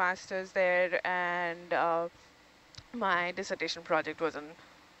doing the master's there. And my dissertation project was on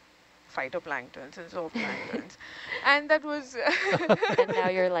phytoplanktons and zooplanktons. And that was... And now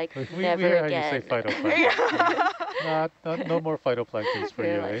you're like, never we again. You say phytoplankton. No more phytoplanktons for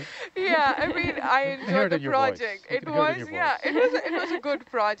you, eh? Yeah, I mean, I enjoyed the project. It was a good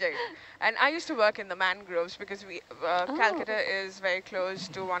project. And I used to work in the mangroves because Calcutta is very close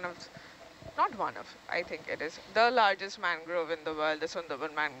to I think it is the largest mangrove in the world, the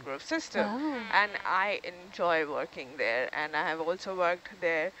Sundarban mangrove system. And I enjoy working there. And I have also worked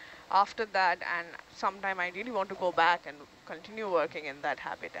there after that, and sometime I really want to go back and continue working in that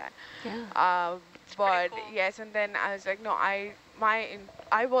habitat. But cool. Yes, and then I was like, no, I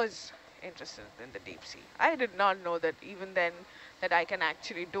was interested in the deep sea. I did not know that even then that I can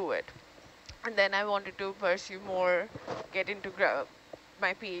actually do it. And then I wanted to pursue more, get into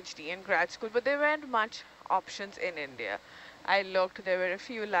my PhD in grad school, but there weren't much options in India. I looked, there were a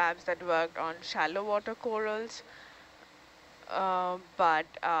few labs that worked on shallow water corals, but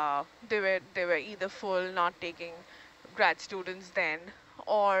they were either full, not taking grad students then,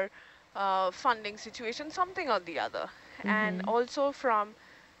 or funding situation, something or the other. And also from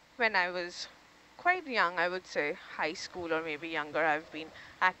when I was quite young, I would say high school or maybe younger, I've been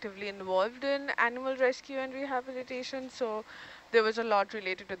actively involved in animal rescue and rehabilitation. So there was a lot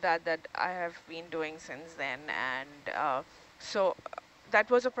related to that I have been doing since then. And so that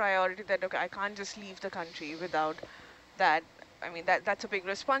was a priority that, okay, I can't just leave the country without that. I mean, that's a big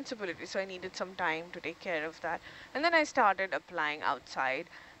responsibility. So I needed some time to take care of that. And then I started applying outside.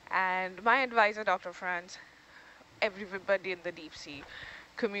 And my advisor, Dr. Franz, everybody in the deep sea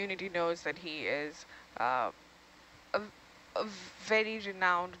community knows that he is a very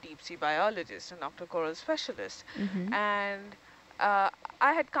renowned deep sea biologist, an octocoral specialist. And I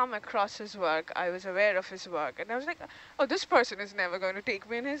had come across his work. I was aware of his work. And I was like, oh, this person is never going to take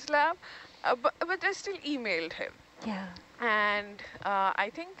me in his lab. But I still emailed him. Yeah. And I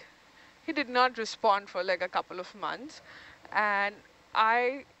think he did not respond for like a couple of months. And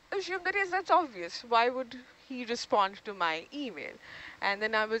I assumed that, yes, that's obvious. Why would he respond to my email? And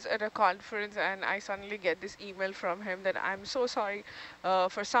then I was at a conference and I suddenly get this email from him that I'm so sorry.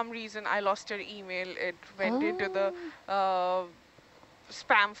 For some reason, I lost your email. It went into the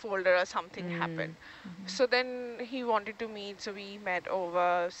spam folder or something happened. So then he wanted to meet. So we met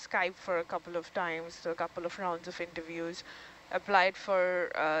over Skype for a couple of times, so a couple of rounds of interviews, applied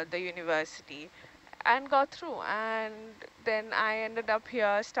for the university and got through. And then I ended up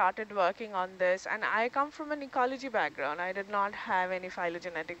here, started working on this, and I come from an ecology background. I did not have any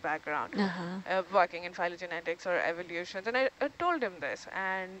phylogenetic background, working in phylogenetics or evolution. And I told him this,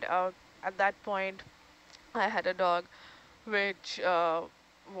 and at that point, I had a dog, which he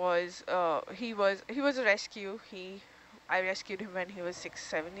was a rescue. I rescued him when he was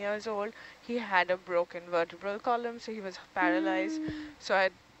 6-7 years old. He had a broken vertebral column, so he was paralyzed. So I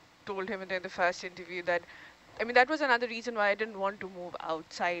told him in the first interview that, I mean, that was another reason why I didn't want to move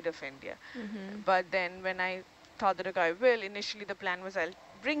outside of India. But then when I thought that, okay, I will, initially the plan was I'll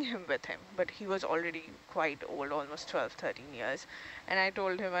bring him with him, but he was already quite old, almost 12, 13 years. And I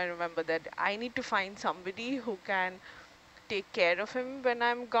told him, I remember that I need to find somebody who can take care of him when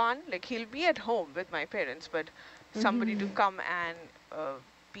I'm gone. Like, he'll be at home with my parents, but somebody to come and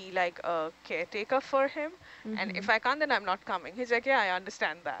be like a caretaker for him. And if I can't, then I'm not coming. He's like, yeah, I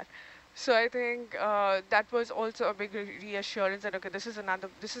understand that. So I think that was also a big reassurance that, okay, this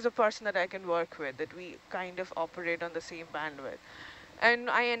is a person that I can work with, that we kind of operate on the same bandwidth. And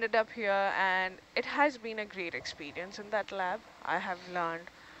I ended up here, and it has been a great experience in that lab. I have learned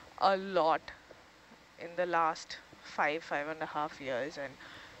a lot in the last 5.5 years, and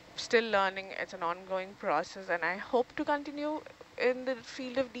still learning. It's an ongoing process, and I hope to continue in the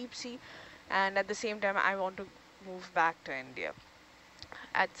field of deep sea. And at the same time, I want to move back to India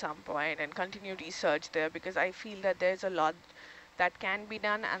at some point and continue research there, because I feel that there's a lot that can be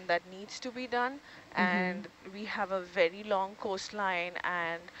done and that needs to be done. And we have a very long coastline,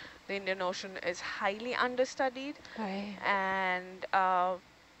 and the Indian Ocean is highly understudied. And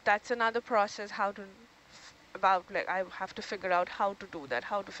that's another process, I have to figure out how to do that,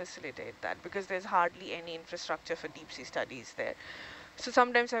 how to facilitate that, because there's hardly any infrastructure for deep sea studies there. So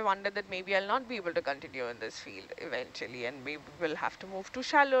sometimes I wonder that maybe I'll not be able to continue in this field eventually, and maybe we'll have to move to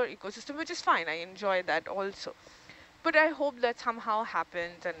shallower ecosystem, which is fine. I enjoy that also. But I hope that somehow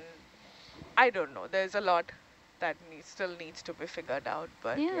happens, and I don't know. There's a lot that still needs to be figured out.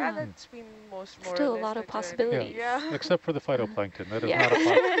 But yeah, that's been more still a lot of possibilities. Yeah. Except for the phytoplankton. That is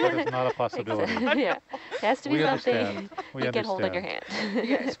not a possibility. Yeah, it has to be something you can hold in your hand.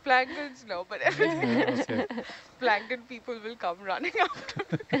 Yes, planktons, no, but everything. Plankton people will come running out.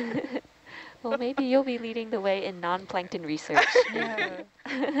 Well, maybe you'll be leading the way in non-plankton research. And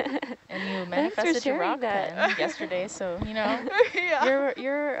you manifested your rock pen yesterday, so you know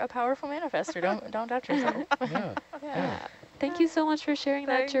you're a powerful manifester. Don't doubt yourself. Yeah. Thank you so much for sharing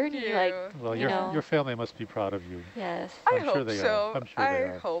that journey. You. Like, well, your family must be proud of you. Yes. I'm sure they are.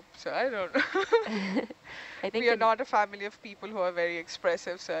 I hope so. I don't know. I think we are not a family of people who are very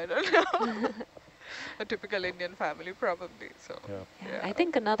expressive, so I don't know. A typical Indian family, probably. So I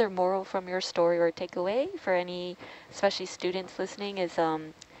think another moral from your story or takeaway for any, especially students listening, is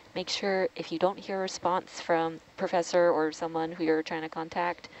make sure if you don't hear a response from professor or someone who you're trying to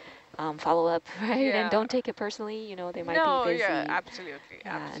contact, follow up, right? And don't take it personally. You know, they might be busy. Yeah, absolutely.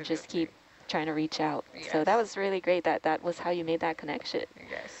 And just keep trying to reach out. So that was really great that was how you made that connection.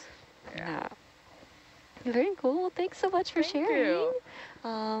 Yes. Yeah. Very cool. Thanks so much for sharing.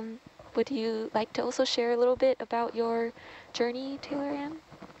 Would you like to also share a little bit about your journey, Taylor Ann?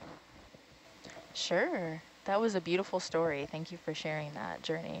 Sure. That was a beautiful story. Thank you for sharing that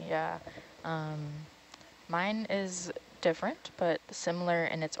journey. Yeah. Mine is different, but similar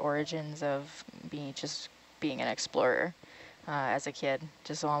in its origins of being an explorer as a kid.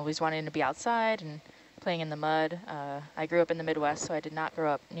 Just always wanting to be outside and playing in the mud. I grew up in the Midwest, so I did not grow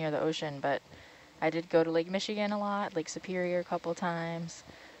up near the ocean, but I did go to Lake Michigan a lot, Lake Superior a couple times.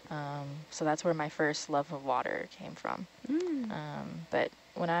 So that's where my first love of water came from. But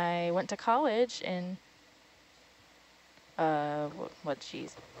when I went to college in,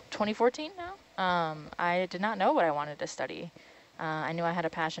 2014 now, I did not know what I wanted to study. I knew I had a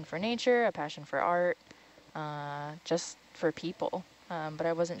passion for nature, a passion for art, just for people. But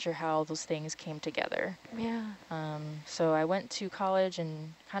I wasn't sure how those things came together. Yeah. So I went to college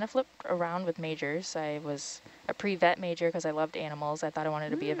and kind of flipped around with majors. I was a pre-vet major because I loved animals. I thought I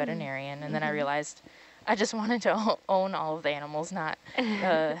wanted to be a veterinarian, and then I realized I just wanted to own all of the animals, not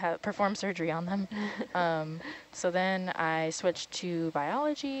perform surgery on them. So then I switched to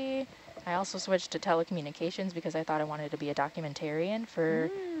biology. I also switched to telecommunications because I thought I wanted to be a documentarian for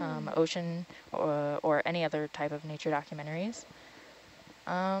ocean or any other type of nature documentaries.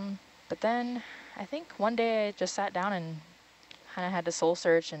 But then I think one day I just sat down and kind of had to soul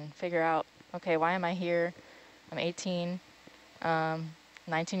search and figure out, okay, why am I here? I'm 18,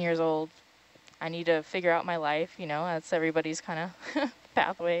 19 years old. I need to figure out my life, you know, that's everybody's kind of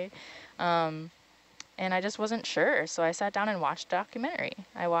pathway. And I just wasn't sure. So I sat down and watched a documentary.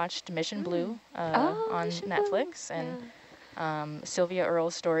 I watched Mission Blue on Mission Netflix. Blue. And Sylvia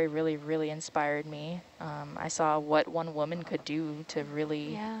Earle's story really, really inspired me. I saw what one woman could do to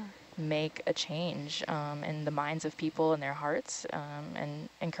really make a change in the minds of people and their hearts, and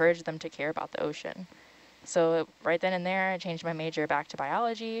encourage them to care about the ocean. So right then and there, I changed my major back to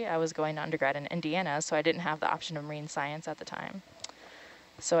biology. I was going to undergrad in Indiana, so I didn't have the option of marine science at the time.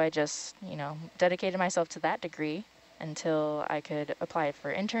 So I just, you know, dedicated myself to that degree until I could apply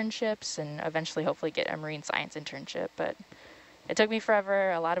for internships and eventually hopefully get a marine science internship. But it took me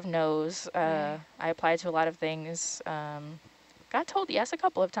forever, a lot of no's. I applied to a lot of things. Got told yes a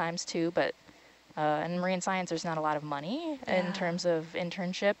couple of times too, but in marine science, there's not a lot of money in terms of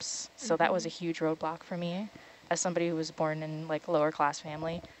internships. So that was a huge roadblock for me as somebody who was born in like a lower class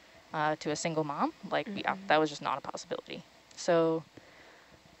family to a single mom. Like that was just not a possibility. So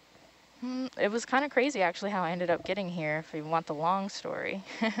it was kind of crazy actually how I ended up getting here. If you want the long story,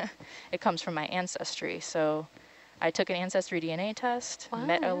 it comes from my ancestry. So I took an ancestry DNA test,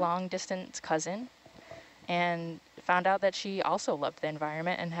 met a long distance cousin, and found out that she also loved the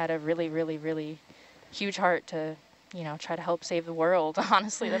environment and had a really, really, really huge heart to, you know, try to help save the world.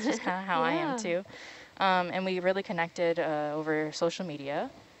 Honestly, that's just kind of how I am too. And we really connected over social media.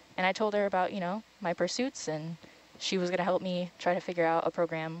 And I told her about, you know, my pursuits, and she was going to help me try to figure out a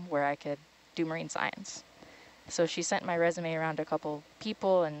program where I could do marine science. So she sent my resume around to a couple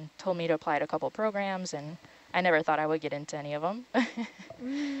people and told me to apply to a couple programs, and I never thought I would get into any of them.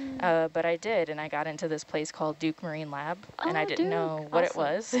 But I did, and I got into this place called Duke Marine Lab, and I didn't know what it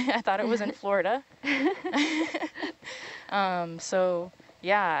was. I thought it was in Florida. So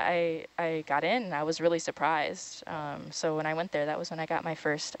yeah, I got in, and I was really surprised. So when I went there, that was when I got my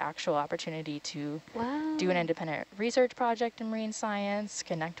first actual opportunity to do an independent research project in marine science,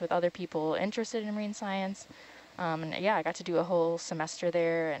 connect with other people interested in marine science. And yeah, I got to do a whole semester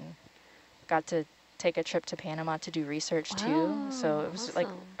there and got to take a trip to Panama to do research too. So it was like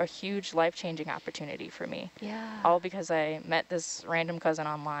a huge life-changing opportunity for me. All because I met this random cousin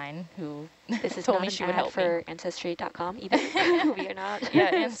online who told me she would help for me. Ancestry.com either. We are not.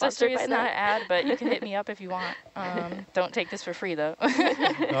 Yeah, Ancestry is not an ad, but you can hit me up if you want. Don't take this for free though.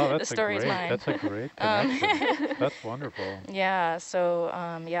 Oh, the story's mine. That's a great connection. That's wonderful. Yeah, so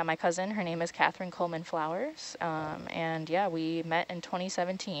yeah, my cousin, her name is Catherine Coleman Flowers, and yeah, we met in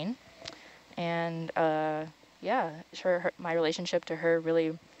 2017. And yeah, my relationship to her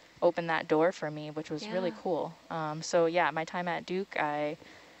really opened that door for me, which was really cool. So yeah, my time at Duke, I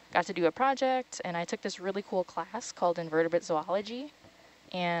got to do a project, and I took this really cool class called Invertebrate Zoology.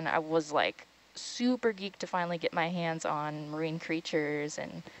 And I was like super geeked to finally get my hands on marine creatures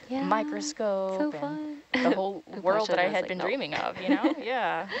and microscope and the whole world that I had been dreaming of, you know?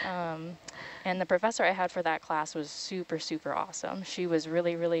 And the professor I had for that class was super, super awesome. She was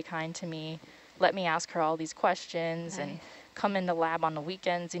really, really kind to me, let me ask her all these questions and come in the lab on the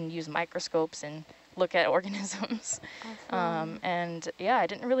weekends and use microscopes and look at organisms. And yeah, I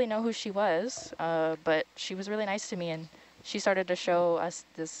didn't really know who she was, but she was really nice to me, and she started to show us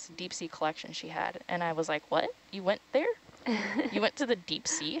this deep sea collection she had. And I was like, what? You went there? You went to the deep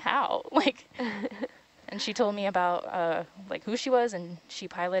sea? How? Like, and she told me about like who she was, and she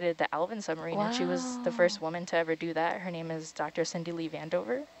piloted the Alvin submarine, and she was the first woman to ever do that. Her name is Dr. Cindy Lee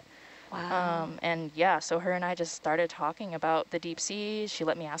Vandover. And yeah, so her and I just started talking about the deep sea. She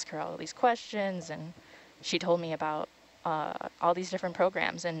let me ask her all these questions, and she told me about all these different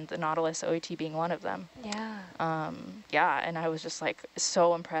programs, and the Nautilus OET being one of them. Yeah, and I was just like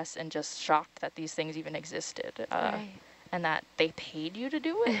so impressed and just shocked that these things even existed. And that they paid you to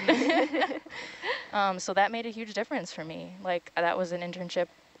do it. So that made a huge difference for me. Like, that was an internship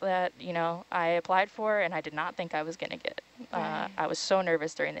that, you know, I applied for and I did not think I was going to get. I was so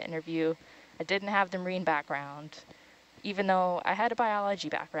nervous during the interview. I didn't have the marine background. Even though I had a biology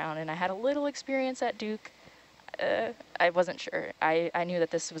background and I had a little experience at Duke, I wasn't sure. I knew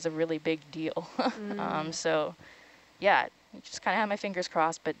that this was a really big deal. So, yeah, just kind of had my fingers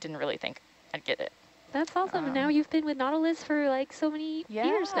crossed, but didn't really think I'd get it. That's awesome. Now you've been with Nautilus for like so many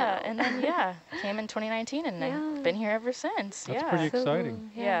years now. And then came in 2019, and I've been here ever since. That's pretty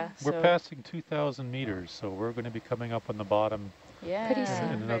exciting. We're passing 2,000 meters, so we're going to be coming up on the bottom pretty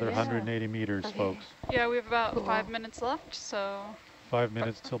soon. in another 180 meters, folks. Yeah, we have about 5 minutes left, so 5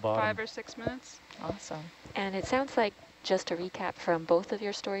 minutes till bottom. 5 or 6 minutes. Awesome. And it sounds like just to recap from both of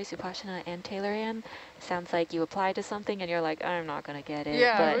your stories, Upashana and Taylor Ann, sounds like you applied to something and you're like, I'm not going to get it.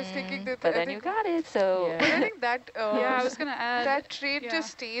 Yeah, but, I was thinking that. But then you got it, so. Yeah. But I think that yeah, I was gonna add that trait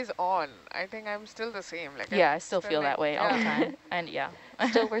just stays on. I think I'm still the same. Like Yeah, I'm I still feel like, that way all the time. And yeah.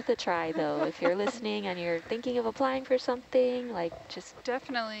 Still worth a try, though. If you're listening and you're thinking of applying for something, like just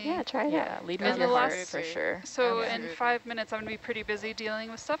definitely. yeah, try it Yeah, out. lead And with the your heart last- for sure. So Absolutely. in 5 minutes, I'm going to be pretty busy dealing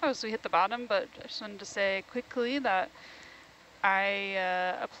with stuff as we hit the bottom, but I just wanted to say quickly that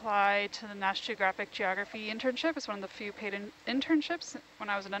I applied to the National Geographic Geography internship. It's one of the few paid internships. When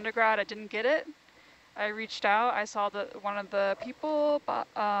I was an undergrad, I didn't get it. I reached out. I saw that one of the people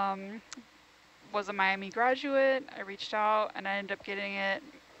was a Miami graduate. I reached out and I ended up getting it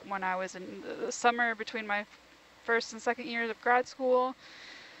when I was in the summer between my first and second years of grad school.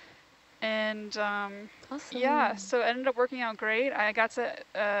 And Awesome. yeah, so it ended up working out great. I got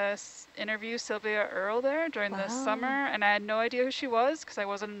to interview Sylvia Earle there during the summer, and I had no idea who she was because I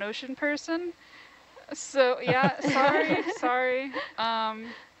wasn't an ocean person. So yeah, sorry.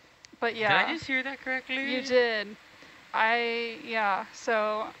 But yeah. Did I just hear that correctly? You did.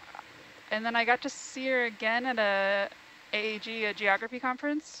 So, and then I got to see her again at a AAG, a geography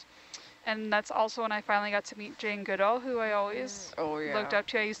conference. And that's also when I finally got to meet Jane Goodall, who I always looked up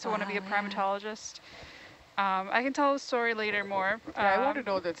to. I used to want to be a primatologist. I can tell the story later more. Yeah, I want to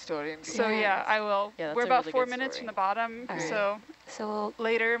know that story. So yeah, I will. Yeah, We're about 4 minutes from the bottom, Right. so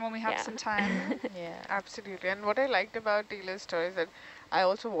later when we have some time. Yeah, absolutely. And what I liked about Taylor's story is that I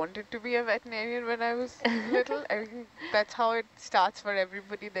also wanted to be a veterinarian when I was little. I think that's how it starts for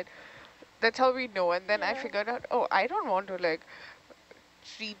everybody. That's how we know. And then I figured out, oh, I don't want to like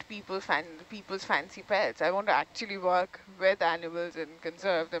treat people's fancy pets. I want to actually work with animals and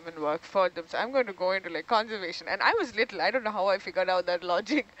conserve them and work for them. So I'm going to go into like conservation. And I was little. I don't know how I figured out that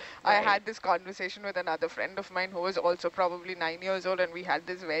logic. Right. I had this conversation with another friend of mine who was also probably 9 years old, and we had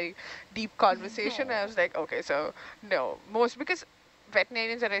this very deep conversation. And I was like, okay, so no, because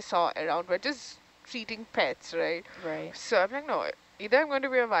veterinarians that I saw around were just treating pets, right? Right. So I'm like, no, either I'm going to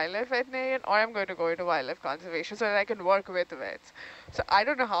be a wildlife veterinarian or I'm going to go into wildlife conservation so that I can work with vets. So I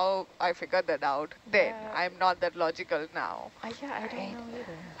don't know how I figured that out then. Yeah. I'm not that logical now. I don't know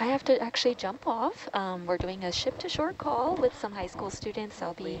either. I have to actually jump off. We're doing a ship-to-shore call with some high school students.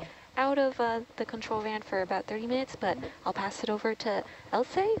 I'll be out of the control van for about 30 minutes, but I'll pass it over to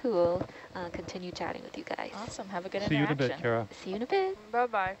Elsie, who will continue chatting with you guys. Awesome. Have a good See you in a interaction. bit, Kara. See you in a bit.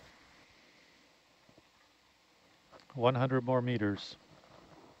 Bye-bye. 100 more meters.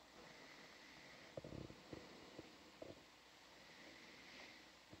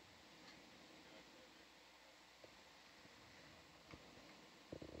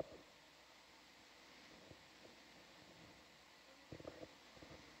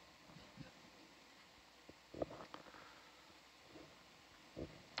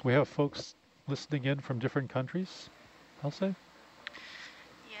 We have folks listening in from different countries, Elsie?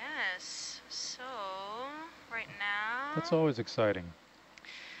 Yes, so right now... That's always exciting.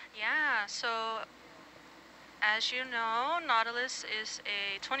 Yeah, so as you know, Nautilus is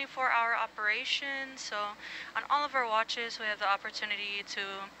a 24-hour operation, so on all of our watches we have the opportunity to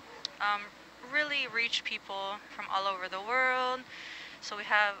really reach people from all over the world. So we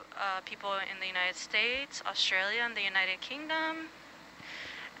have people in the United States, Australia, and the United Kingdom,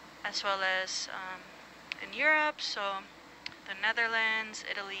 as well as in Europe, so the Netherlands,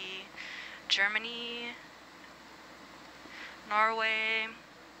 Italy, Germany, Norway,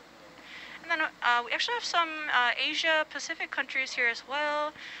 and then we actually have some Asia Pacific countries here as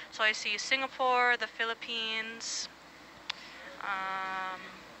well. So I see Singapore, the Philippines,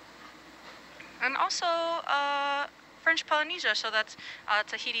 and also French Polynesia. So that's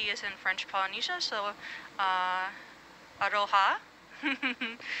Tahiti is in French Polynesia, so Aroha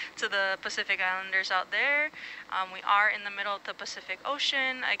to the Pacific Islanders out there. We are in the middle of the Pacific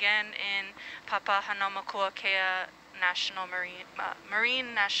Ocean, again in Papahānaumokuākea National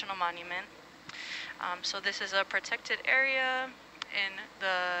Marine National Monument. So this is a protected area in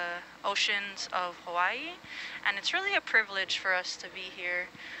the oceans of Hawaii, and it's really a privilege for us to be here.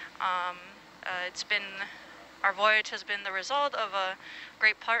 Our voyage has been the result of a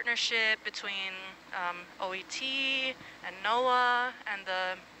great partnership between OET and NOAA and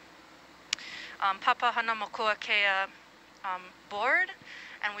the Papahānaumokuākea board,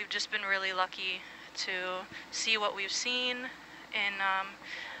 and we've just been really lucky to see what we've seen in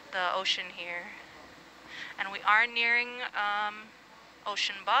the ocean here. And we are nearing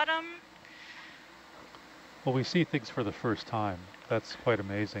ocean bottom. Well, we see things for the first time. That's quite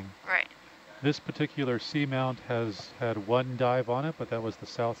amazing. Right. This particular seamount has had one dive on it, but that was the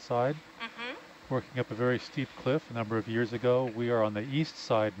south side. Mm-hmm. working up a very steep cliff a number of years ago. We are on the east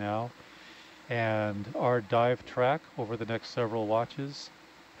side now, and our dive track over the next several watches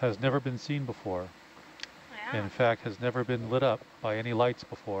has never been seen before. Yeah. In fact, has never been lit up by any lights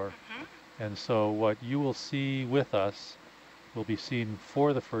before. And so what you will see with us will be seen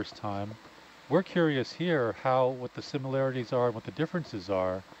for the first time. We're curious here what the similarities are and what the differences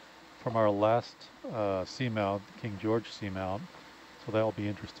are from our last seamount, King George seamount. So that will be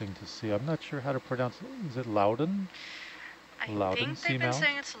interesting to see. I'm not sure how to pronounce it. Is it Loudon? I Loudon think they've been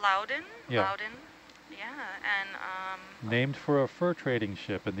saying it's Loudon. Yeah. Loudon. Yeah, and named for a fur trading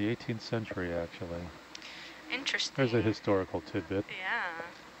ship in the 18th century, actually. interesting. There's a historical tidbit. Yeah.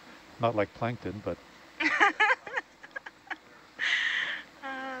 Not like plankton, but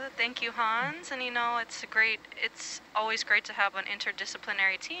Thank you, Hans. And you know, it's always great to have an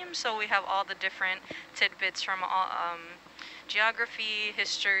interdisciplinary team. So we have all the different tidbits from all, geography,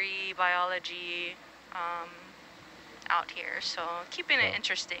 history, biology out here. So keeping it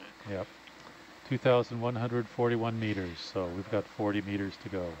interesting. Yep. 2,141 meters. So we've got 40 meters to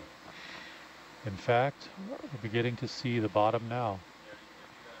go. In fact, we're beginning to see the bottom now.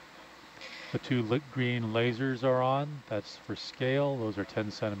 The two green lasers are on. That's for scale. Those are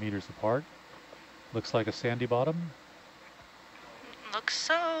 10 centimeters apart. Looks like a sandy bottom. Looks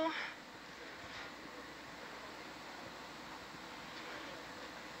so.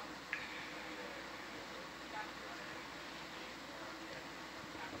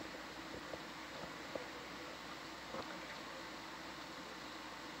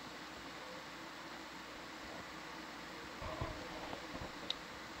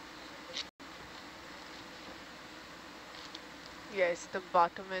 Yes, the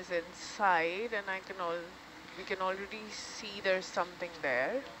bottom is inside, and we can already see there's something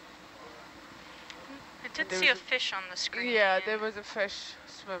there. I did see a fish on the screen. Yeah, there was a fish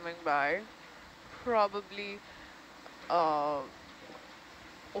swimming by. Probably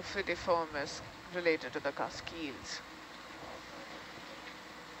Ophidiformis related to the Cascades.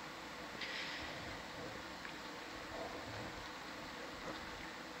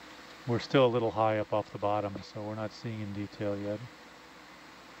 We're still a little high up off the bottom, so we're not seeing in detail yet.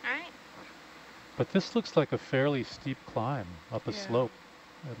 Alright. But this looks like a fairly steep climb up a slope,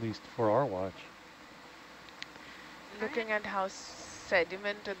 at least for our watch. Looking at how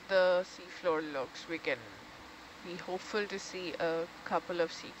sedimented the seafloor looks, we can be hopeful to see a couple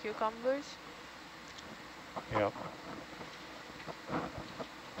of sea cucumbers. Yep.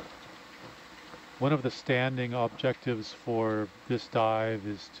 One of the standing objectives for this dive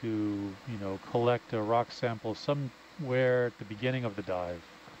is to, collect a rock sample somewhere at the beginning of the dive.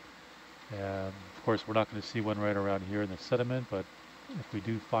 And of course, we're not going to see one right around here in the sediment, but if we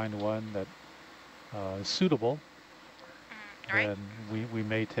do find one that is suitable, then we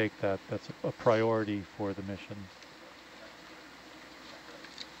may take that. That's a priority for the mission.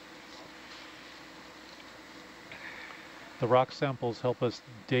 The rock samples help us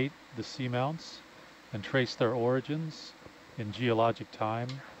date the seamounts and trace their origins in geologic time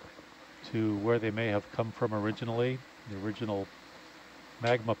to where they may have come from originally, the original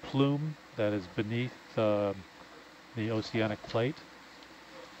magma plume that is beneath the oceanic plate.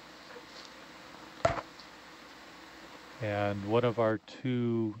 And one of our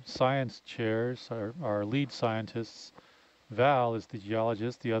two science chairs, our lead scientists, Val is the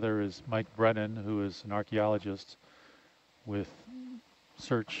geologist, the other is Mike Brennan, who is an archaeologist with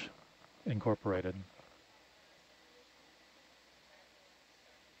Search Incorporated.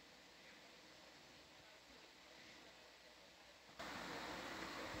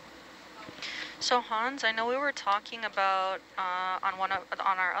 So Hans, I know we were talking about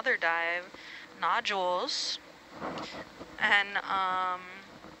on our other dive, nodules, and I'm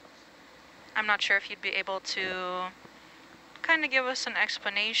not sure if you'd be able to kind of give us an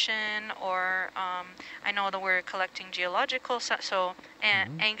explanation, or I know that we're collecting geological,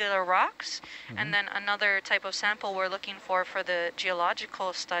 angular rocks, and then another type of sample we're looking for the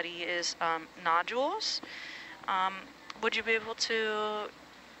geological study is nodules. Would you be able to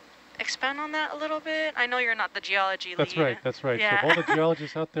expand on that a little bit? I know you're not the geology lead. That's right. Yeah. So if all the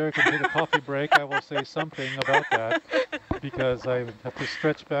geologists out there can take a coffee break, I will say something about that, because I have to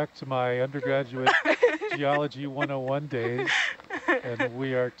stretch back to my undergraduate Geology 101 days, and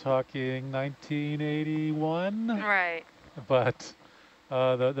we are talking 1981. Right. But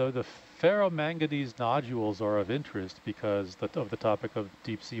the ferromanganese nodules are of interest because of the topic of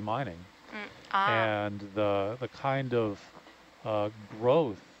deep sea mining, and the kind of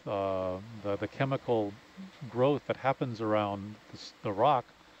growth, the chemical growth that happens around the rock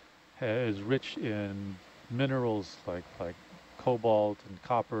is rich in minerals like cobalt and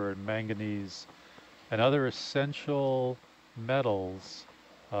copper and manganese and other essential metals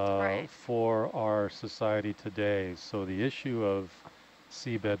for our society today. So the issue of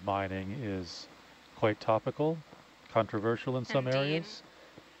seabed mining is quite topical, controversial in some areas.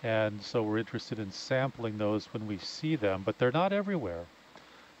 And so we're interested in sampling those when we see them, but they're not everywhere.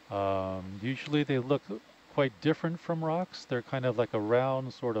 Usually they look quite different from rocks. They're kind of like a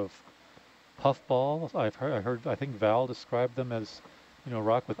round sort of puffball. I think Val described them as, you know,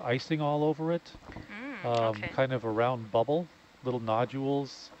 rock with icing all over it. Kind of a round bubble, little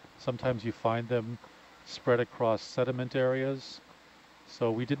nodules. Sometimes you find them spread across sediment areas.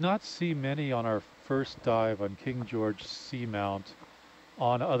 So we did not see many on our first dive on King George Seamount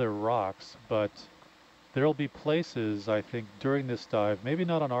on other rocks, but there'll be places, I think, during this dive, maybe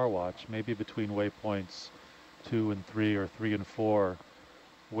not on our watch, maybe between waypoints 2 and 3 or 3 and 4,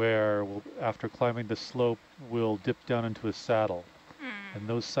 where we'll, after climbing the slope, we'll dip down into a saddle. And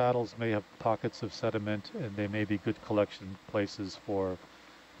those saddles may have pockets of sediment, and they may be good collection places for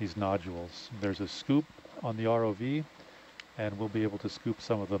these nodules. There's a scoop on the ROV, and we'll be able to scoop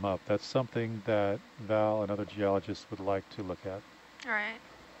some of them up. That's something that Val and other geologists would like to look at. All right.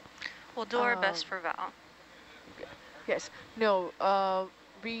 We'll do our best for Val. Yes. No,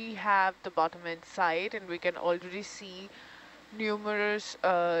 we have the bottom end side, and we can already see numerous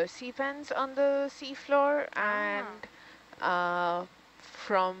sea pens on the seafloor, and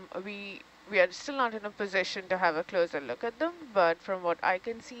we are still not in a position to have a closer look at them, but from what I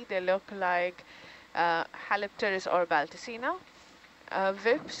can see, they look like Halopteris or Balticina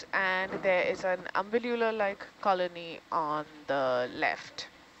vips, and there is an umbellula-like colony on the left.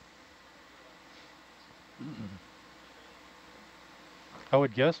 I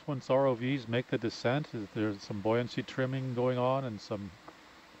would guess once ROVs make the descent, there's some buoyancy trimming going on and some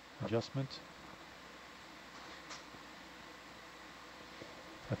adjustment.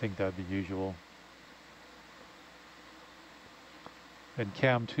 I think that'd be usual. In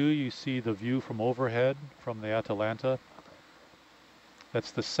Cam 2, you see the view from overhead from the Atalanta.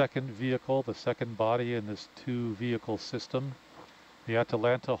 That's the second vehicle, the second body in this 2-vehicle system. The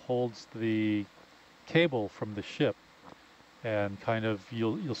Atalanta holds the cable from the ship, and kind of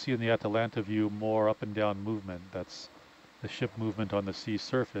you'll see in the Atalanta view more up and down movement. That's the ship movement on the sea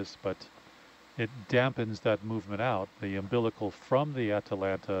surface, but it dampens that movement out. The umbilical from the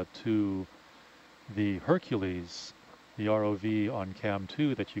Atalanta to the Hercules, the ROV on Cam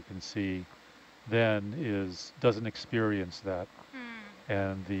 2 that you can see, then doesn't experience that.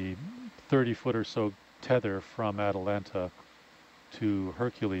 And the 30-foot or so tether from Atalanta to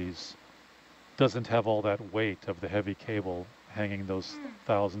Hercules doesn't have all that weight of the heavy cable hanging those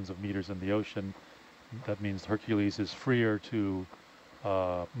thousands of meters in the ocean. That means Hercules is freer to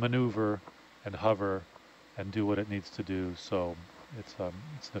maneuver and hover and do what it needs to do. So it's an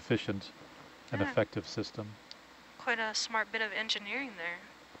efficient and effective system. Quite a smart bit of engineering there.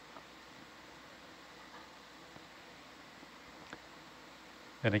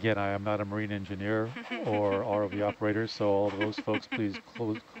 And again, I am not a marine engineer or ROV operator, so all those folks, please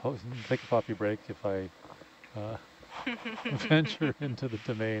take a coffee break if I venture into the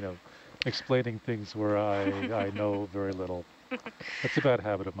domain of explaining things where I know very little. That's a bad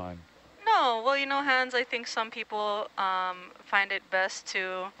habit of mine. No, well, you know, Hans, I think some people find it best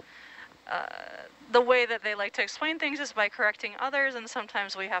to, the way that they like to explain things is by correcting others, and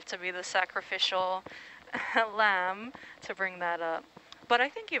sometimes we have to be the sacrificial lamb to bring that up. But I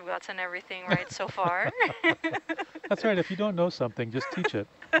think you've gotten everything right so far. That's right. If you don't know something, just teach it.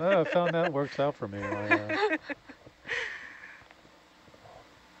 I found that works out for me.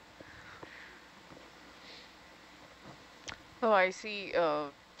 Oh, I see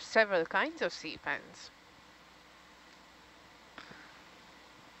several kinds of sea pens.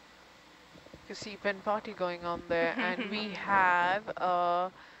 A sea pen party going on there, and we have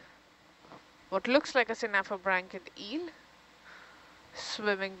what looks like a synaphobranchid eel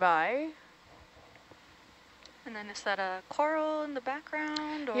swimming by. And then is that a coral in the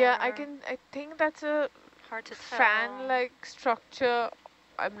background? Or yeah, I think that's a hard to tell. fan-like structure.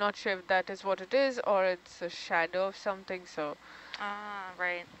 I'm not sure if that is what it is or it's a shadow of something, so. Ah,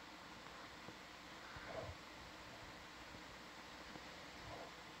 right.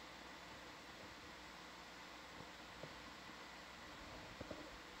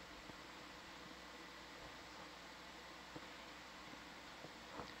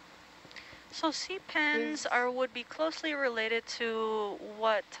 So sea pens would be closely related to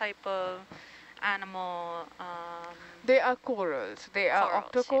what type of animal? They are corals. They are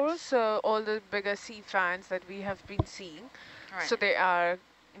octocorals, yes. so all the bigger sea fans that we have been seeing. Right. So they are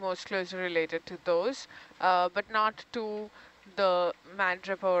most closely related to those, but not to the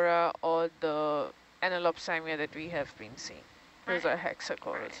Madrepora or the analopsimia that we have been seeing. Those are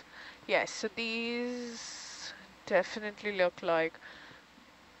hexacorals. Right. Yes, so these definitely look like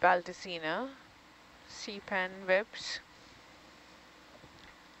Balticina sea pen webs.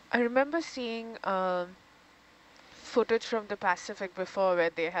 I remember seeing footage from the Pacific before where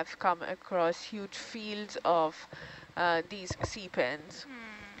they have come across huge fields of these sea pens,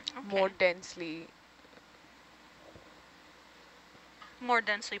 more densely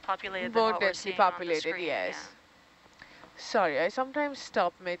populated more than what we're densely seeing on the populated, screen. yes. Yeah. Sorry, I sometimes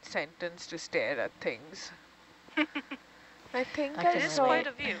stop mid-sentence to stare at things. I think I It is saw... quite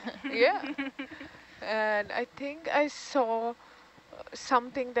a view. Yeah. And I think I saw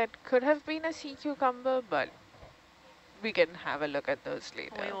something that could have been a sea cucumber, but we can have a look at those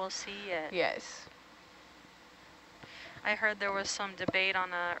later. We will see it. Yes. I heard there was some debate on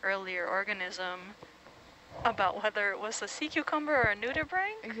an earlier organism about whether it was a sea cucumber or a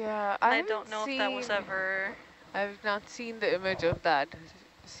nudibranch. Yeah, I don't know if that was ever... I've not seen the image of that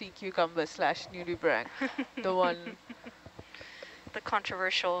sea cucumber slash nudibranch. The one... The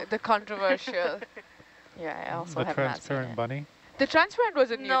controversial. The controversial. Yeah, I also the have not seen transparent it. bunny? The transparent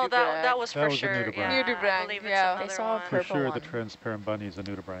was a nudibranch. No, that was for was a sure. nudibranch. Yeah, Nudibranch, I believe it's yeah. another I saw a one. For purple sure, one. the transparent bunny is a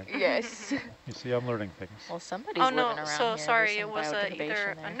nudibranch. Yes. You see, I'm learning things. Well, somebody's Oh living no, around so here. sorry, There's it some was either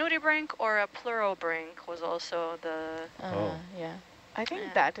bioconservation a there. nudibranch or a plurobranch was also the... Oh. Yeah. I think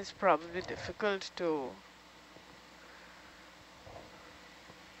Yeah. that is probably difficult to...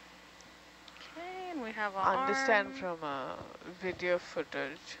 Okay, and we have an understand arm. from video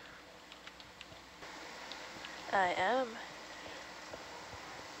footage. I am.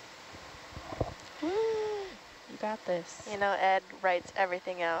 You got this. You know, Ed writes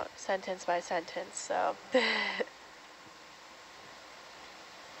everything out sentence by sentence, so.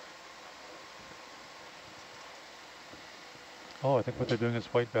 Oh, I think what they're doing is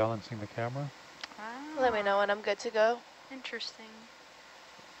white balancing the camera. Let me know when I'm good to go. Interesting.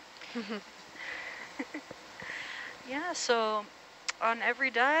 Yeah, so on every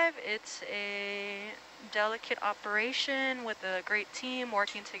dive, it's a delicate operation with a great team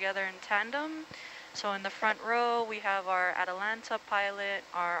working together in tandem. So in the front row, we have our Atalanta pilot,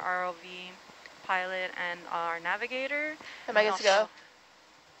 our ROV pilot, and our navigator. Am I good to go?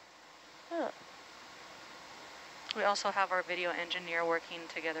 Oh. We also have our video engineer working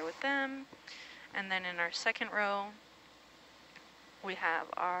together with them. And then in our second row, we have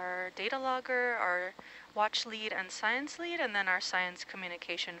our data logger, our watch lead and science lead, and then our science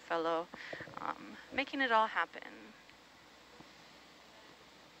communication fellow, making it all happen.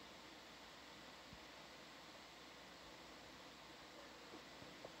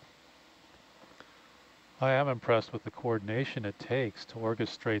 I am impressed with the coordination it takes to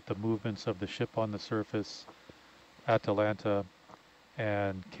orchestrate the movements of the ship on the surface, Atalanta,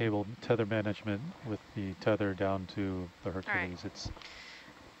 and cable tether management with the tether down to the Hercules. It's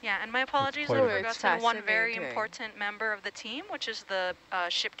Yeah, and my apologies, quite I a- forgot to one very important member of the team, which is the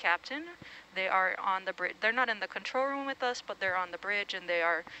ship captain. They are on the bridge. They're not in the control room with us, but they're on the bridge, and they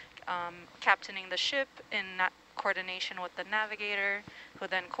are captaining the ship in coordination with the navigator, who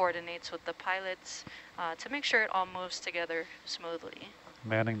then coordinates with the pilots to make sure it all moves together smoothly.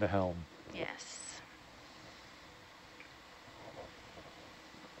 manning the helm. Yes.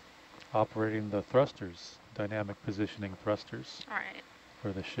 Operating the thrusters, dynamic positioning thrusters. All right.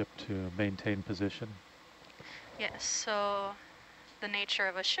 For the ship to maintain position. Yes, so the nature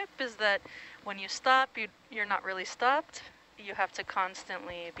of a ship is that when you stop, you're not really stopped. You have to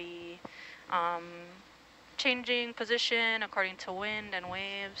constantly be changing position according to wind and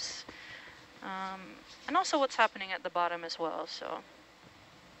waves. And also what's happening at the bottom as well, so.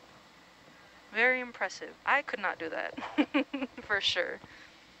 Very impressive. I could not do that, for sure.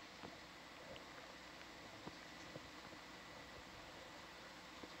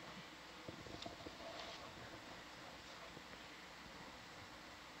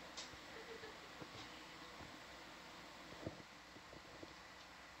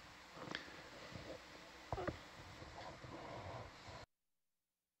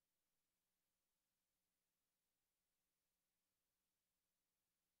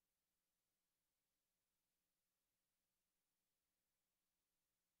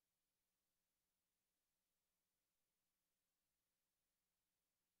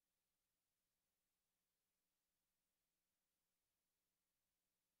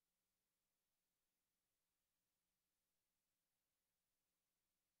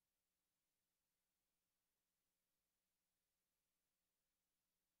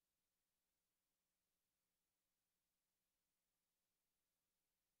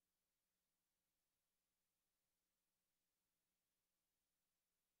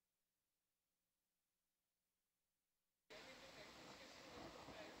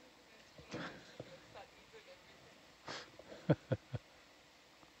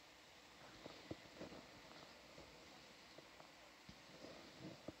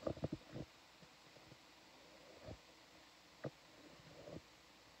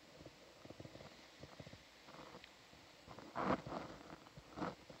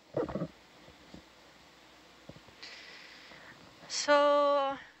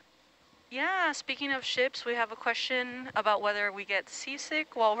 So, yeah, speaking of ships, we have a question about whether we get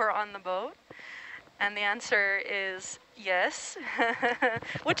seasick while we're on the boat. And the answer is yes,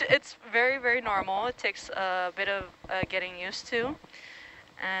 which it's very, very normal. It takes a bit of getting used to.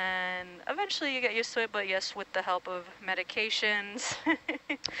 And eventually you get used to it, but yes, with the help of medications Yeah,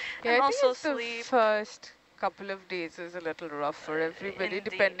 and I also think sleep. the first couple of days is a little rough for everybody, Indeed,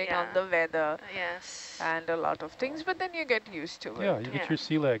 depending on the weather Yes. and a lot of things, but then you get used to it. Yeah, you get your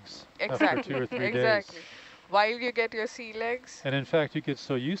sea legs Exactly. after 2 or 3 Exactly. days. While you get your sea legs, And in fact, you get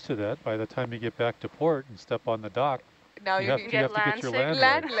so used to that, by the time you get back to port and step on the dock, now you have to get your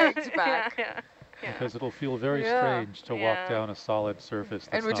land legs back. Yeah. Because it'll feel very Yeah. strange to walk down a solid surface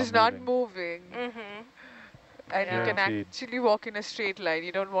that's And which is not not moving. Mm-hmm. And you can Guaranteed. actually walk in a straight line.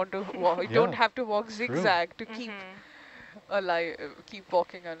 You don't want to walk. You don't have to walk zigzag to keep alive. Keep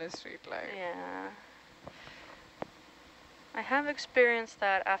walking on a straight line. Yeah. I have experienced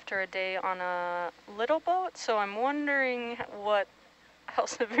that after a day on a little boat, so I'm wondering how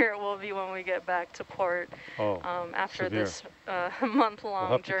severe it will be when we get back to port after severe. this month-long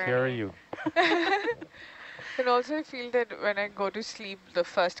We'll have journey. to carry you. And also I feel that when I go to sleep the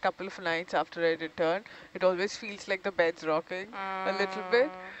first couple of nights after I return, it always feels like the bed's rocking a little bit.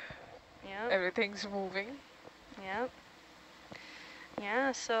 Yep. Everything's moving. Yep.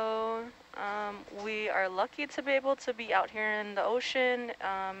 Yeah, so we are lucky to be able to be out here in the ocean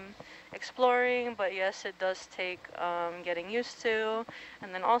exploring, but yes, it does take getting used to.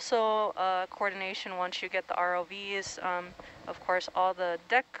 And then also coordination once you get the ROVs. Of course, all the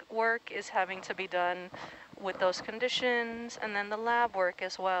deck work is having to be done with those conditions, and then the lab work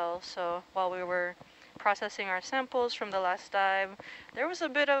as well. So while we were processing our samples from the last dive, there was a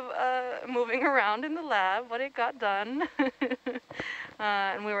bit of moving around in the lab, but it got done.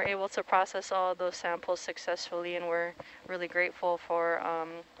 And we were able to process all of those samples successfully, and we're really grateful for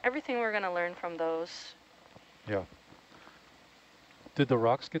everything we're going to learn from those. Yeah. Did the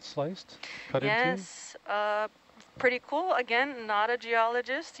rocks get sliced, cut into? Yes, pretty cool. Again, not a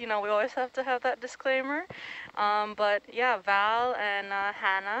geologist. You know, we always have to have that disclaimer. But yeah, Val and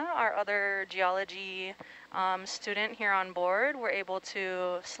Hannah, our other geology student here on board, were able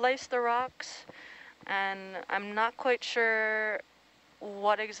to slice the rocks. And I'm not quite sure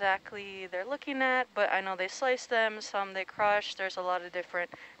what exactly they're looking at, but I know they slice them, some they crush. There's a lot of different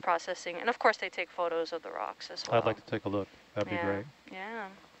processing. And of course, they take photos of the rocks as well. I'd like to take a look. That'd be great. Yeah.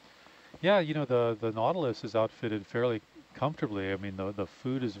 Yeah, you know, the Nautilus is outfitted fairly comfortably. I mean, the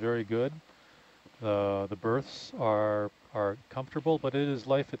food is very good. The berths are comfortable, but it is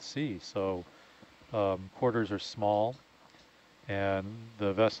life at sea. So quarters are small, and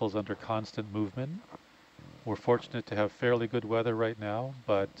the vessel's under constant movement. We're fortunate to have fairly good weather right now,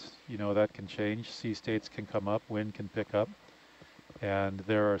 but you know that can change. Sea states can come up, wind can pick up, and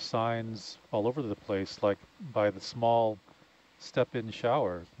there are signs all over the place, like by the small step-in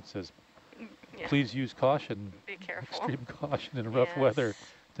shower. It says, please use caution, be careful, extreme caution in rough weather,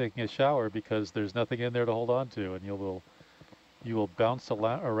 taking a shower, because there's nothing in there to hold on to, and you will bounce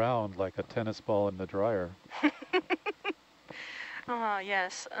around like a tennis ball in the dryer.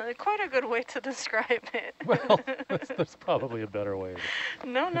 Yes, quite a good way to describe it. Well, that's probably a better way.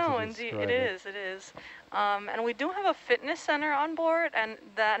 No, indeed, it is. And we do have a fitness center on board, and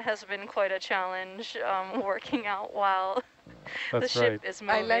that has been quite a challenge working out while the ship is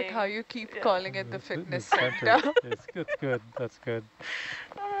moving. I like how you keep calling it the fitness center. It's good. That's good.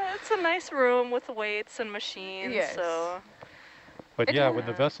 It's a nice room with weights and machines. Yes. So. But yeah, when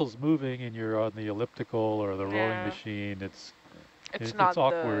the vessel's moving and you're on the elliptical or the rowing machine, it's not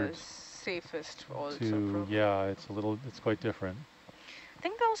awkward. The safest also. It's quite different. I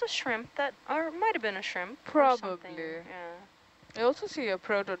think that was a shrimp or it might have been a shrimp. Probably. Yeah. I also see a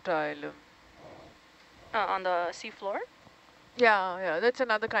prototylum. On the seafloor? Yeah, that's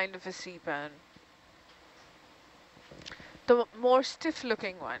another kind of a sea pan. The more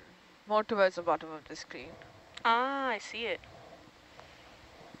stiff-looking one, more towards the bottom of the screen. Ah, I see it.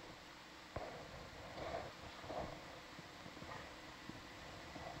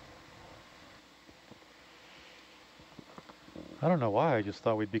 I don't know why, I just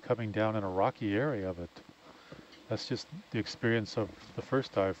thought we'd be coming down in a rocky area, but that's just the experience of the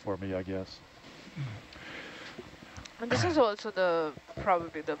first dive for me, I guess. And this is also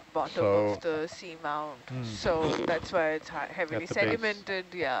probably the bottom of the sea mount, so that's why it's heavily sedimented.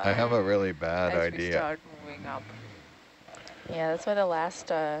 Yeah. I have a really bad as idea. We start moving up. Yeah, that's why the last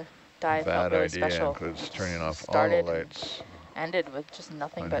dive felt really special. Bad idea includes turning off all the lights. ended with just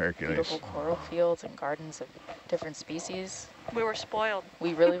nothing On but Hercules. beautiful coral fields and gardens of different species. We were spoiled.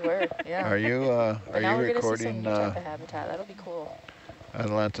 We really were, yeah. Are you But now we're gonna see some recording new type of habitat. That'll be cool.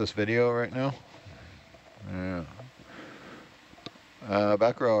 Atalanta's video right now? Yeah.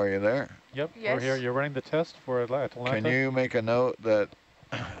 Back row, are you there? Yep, Yes. we're here. You're running the test for Atlanta. Can you make a note that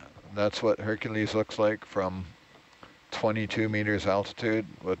that's what Hercules looks like from 22 meters altitude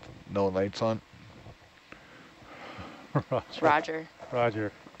with no lights on? Roger.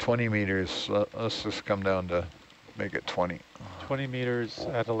 Roger. 20 meters. Let's just come down to make it 20. 20 meters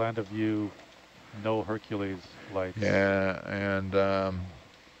Atalanta view, no Hercules lights. Yeah, and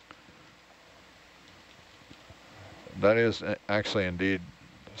that is actually indeed.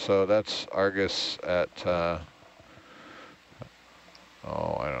 So that's Argus at, I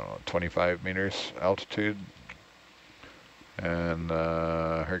don't know, 25 meters altitude. And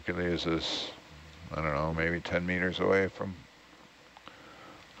Hercules is, I don't know, maybe 10 meters away from.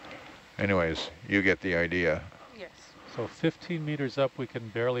 Anyways, you get the idea. Yes. So 15 meters up, we can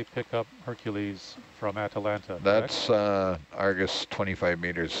barely pick up Hercules from Atalanta. That's Argus 25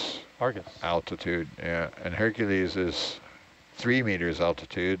 meters Argus altitude, yeah. And Hercules is 3 meters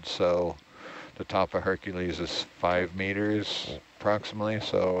altitude, so the top of Hercules is 5 meters approximately.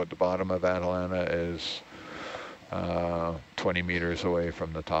 So at the bottom of Atalanta is 20 meters away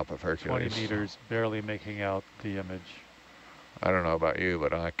from the top of Hercules. 20 meters, barely making out the image. I don't know about you,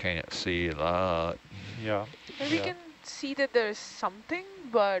 but I can't see a lot. Yeah. We can see that there is something,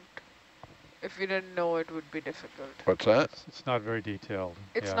 but if we didn't know, it would be difficult. What's that? It's not very detailed.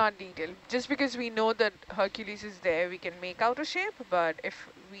 It's not detailed. Just because we know that Hercules is there, we can make out a shape, but if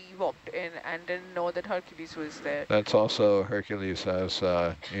we walked in and didn't know that Hercules was there. That's also Hercules has,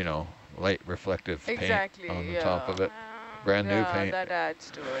 you know, light reflective paint on the top of it. Brand new paint. That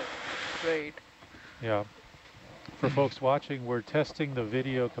adds to it. Great. Yeah. For folks watching, we're testing the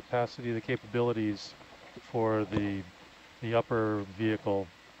video capacity, the capabilities for the upper vehicle.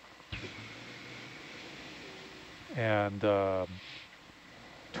 And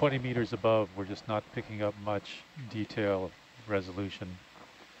 20 meters above, we're just not picking up much detail resolution.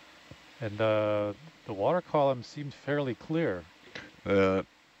 And the water column seemed fairly clear. The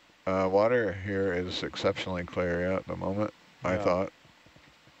water here is exceptionally clear at the moment, I thought.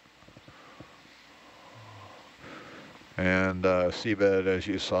 And seabed, as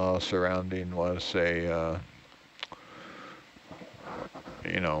you saw, surrounding was a,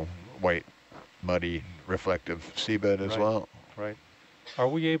 you know, white, muddy, reflective seabed as well. Right. Are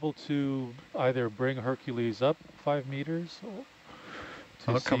we able to either bring Hercules up 5 meters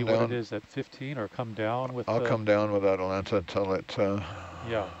to see what it is at 15, or come down with? I'll come down with Atalanta until it.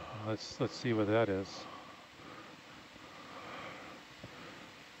 Yeah. Let's see what that is.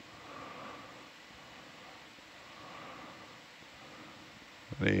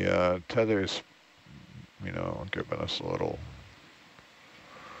 The tether's, you know, giving us a little.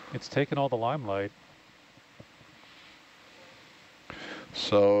 It's taken all the limelight.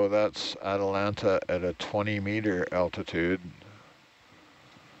 So that's Atalanta at a 20 meter altitude.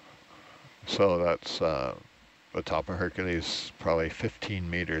 So that's the top of Hercules, probably 15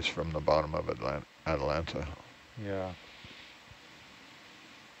 meters from the bottom of Atalanta. Yeah.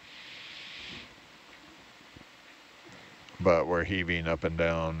 But we're heaving up and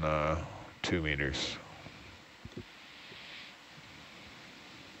down 2 meters.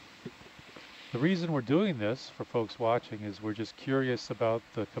 The reason we're doing this for folks watching is we're just curious about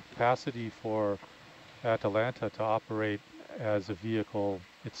the capacity for Atalanta to operate as a vehicle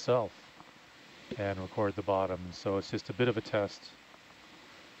itself and record the bottom. So it's just a bit of a test.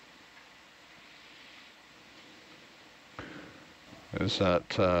 Is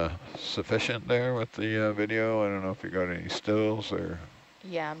that sufficient there with the video? I don't know if you got any stills or.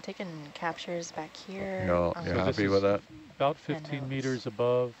 Yeah, I'm taking captures back here. You're happy with that? About 15 meters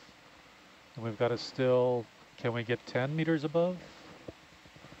above. And we've got a still. Can we get 10 meters above?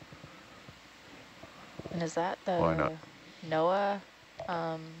 And is that the NOAA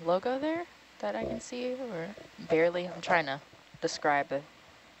logo there that I can see, or barely? I'm trying to describe the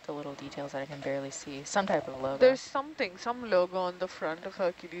little details that I can barely see. Some type of logo. There's some logo on the front of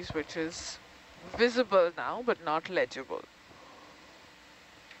Hercules which is visible now but not legible.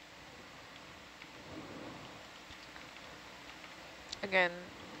 Again,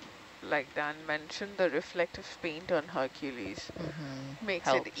 like Dan mentioned, the reflective paint on Hercules makes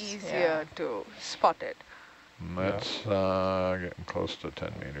Helps, it easier to spot it. That's getting close to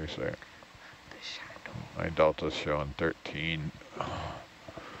 10 meters there. The shadow. My delta's showing 13.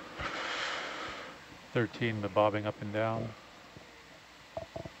 13, but bobbing up and down.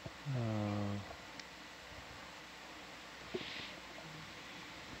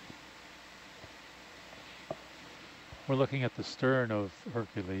 We're looking at the stern of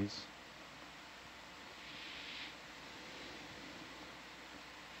Hercules.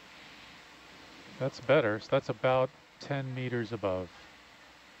 That's better. So that's about 10 meters above.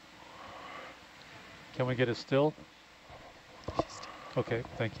 Can we get a still? Okay,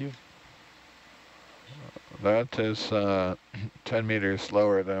 thank you. That is 10 meters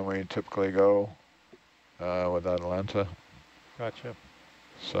lower than we typically go with Atalanta. Gotcha.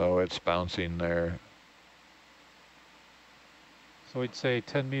 So it's bouncing there. So we'd say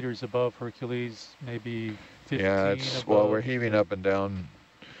 10 meters above Hercules, maybe 15 Yeah, it's, above. well, we're heaving up and down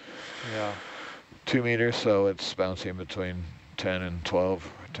Yeah. 2 meters, so it's bouncing between 10 and 12,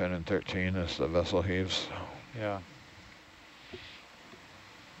 10 and 13 as the vessel heaves. Yeah.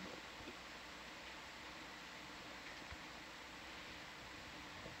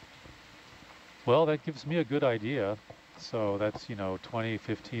 Well, that gives me a good idea. So that's, 20,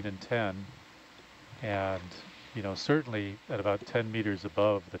 15, and 10. And, certainly at about 10 meters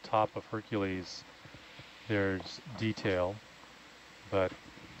above the top of Hercules, there's detail. But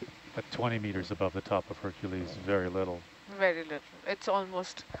at 20 meters above the top of Hercules, very little. Very little. It's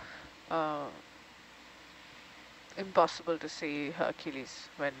almost impossible to see Hercules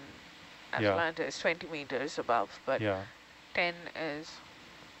when Atalanta is 20 meters above, but 10 is...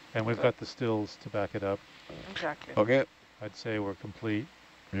 And we've got the stills to back it up. Exactly. Okay. I'd say we're complete.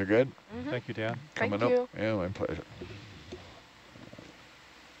 You're good? Mm-hmm. Thank you, Dan. Thank you. Up. Yeah, my pleasure.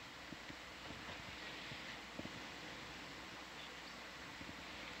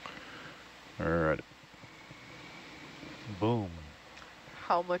 All right. Boom.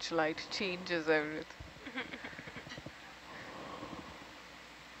 How much light changes everything.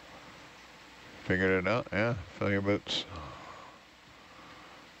 Figured it out, yeah. Fill your boots.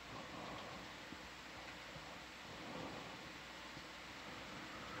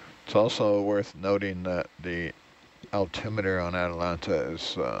 It's also worth noting that the altimeter on Atalanta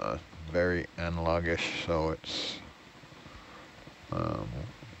is very analogish, so it's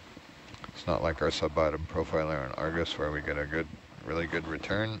not like our sub-bottom profiler on Argus where we get a really good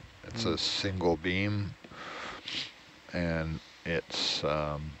return. It's a single beam, and it's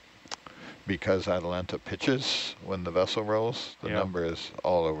because Atalanta pitches when the vessel rolls, the number is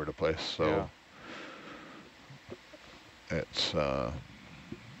all over the place. So it's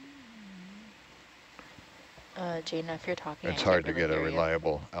Jaina, if you're talking, it's hard to get a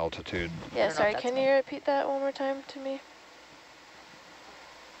reliable altitude. Yeah, sorry, can you repeat that one more time to me?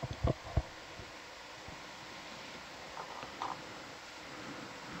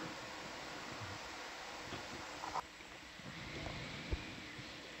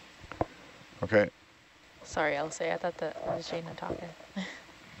 Okay. Sorry, Elsie, I thought that was Jaina talking.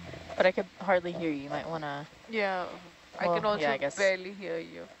 But I could hardly hear you. You might want to... Yeah, I can also barely hear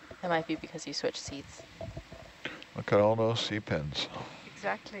you. It might be because you switched seats. Look at all those sea pins.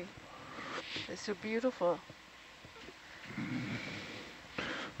 Exactly. They're so beautiful.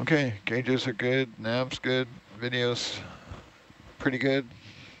 Okay, gauges are good, nav's good, video's pretty good.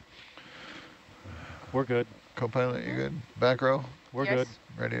 We're good. Co-pilot, you good? Back row? We're good.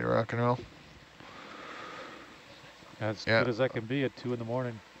 Ready to rock and roll? As good as I can be at 2 in the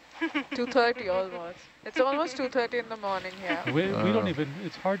morning. 2:30 almost. It's almost 2:30 in the morning here. We don't even,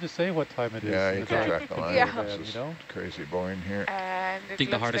 it's hard to say what time it is. Yeah, you can track the line. Yeah. Crazy boring here. And I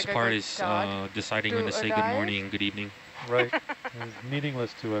think the hardest part is deciding when to say good morning and good evening. Right. It's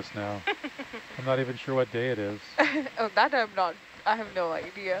meaningless to us now. I'm not even sure what day it is. Oh, that I'm not. I have no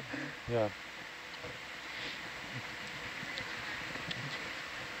idea. Yeah.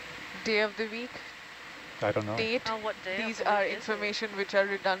 Day of the week. I don't know. Date. What day? These are information which are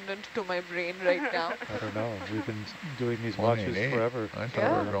redundant to my brain right now. I don't know. We've been doing these watches forever. I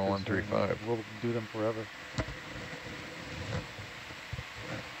thought we were going 135. We'll do them forever.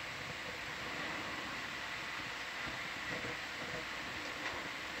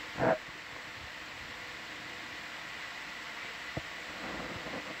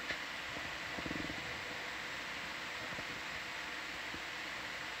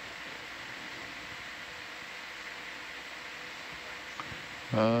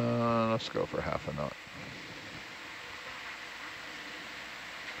 Let's go for half a knot.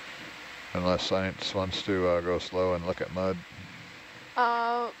 Unless science wants to go slow and look at mud.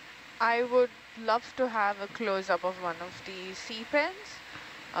 I would love to have a close-up of one of the sea pens.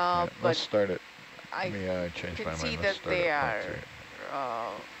 But let's start it. I changed can my mind. see Let's that start they at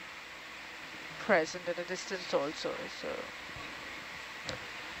are present at a distance also. So.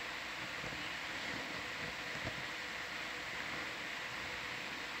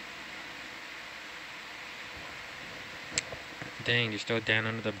 Dang, you're still down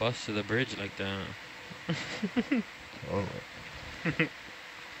under the bus to the bridge like that. Oh.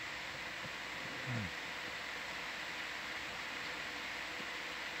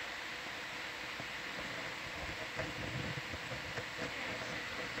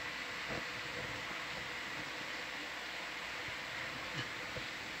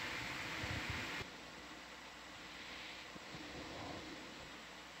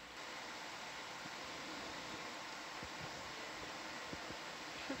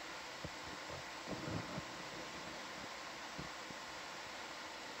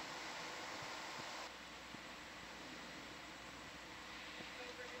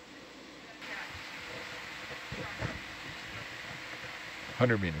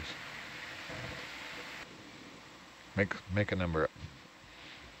 100 meters. Make a number up.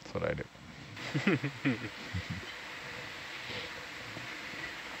 That's what I do.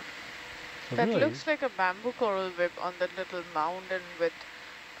 So That really, looks like a bamboo coral whip on that little mountain with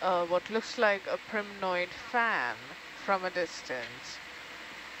what looks like a primnoid fan from a distance.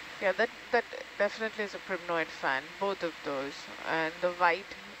 Yeah, that definitely is a primnoid fan, both of those. And the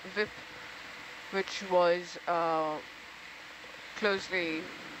white whip, which was closely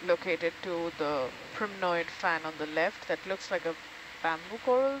located to the primnoid fan on the left, that looks like a bamboo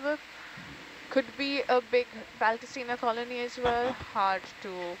coral whip. Could be a big Palticina colony as well, hard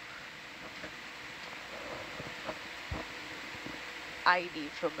to ID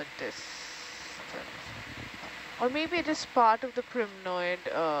from a distance. Or maybe it is part of the primnoid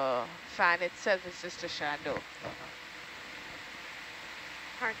fan itself, it's just a shadow.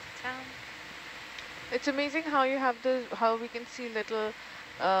 Hard to tell. It's amazing how you have how we can see little,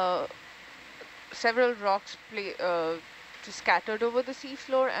 several rocks just scattered over the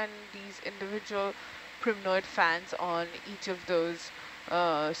seafloor, and these individual primnoid fans on each of those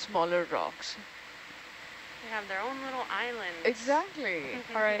smaller rocks. They have their own little islands. Exactly.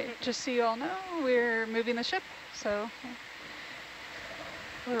 All right, just so you all know, we're moving the ship, so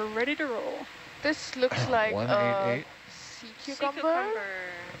we're ready to roll. This looks like 188. sea cucumber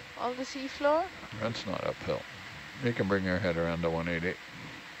on the seafloor. That's not uphill. You can bring your head around to 188.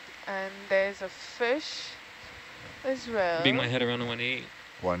 And there's a fish as well. Bring my head around to 188.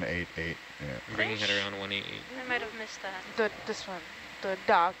 188, yeah. Bring your head around to 188. I might have missed that. This one, the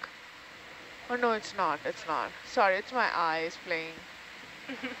dark. Oh no, it's not. It's not. Sorry, it's my eyes playing.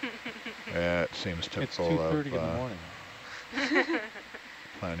 Yeah, it seems it's typical 2:30 of in the morning.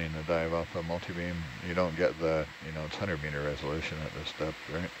 planning to dive off a multi-beam. You don't get the, it's 100 meter resolution at this depth,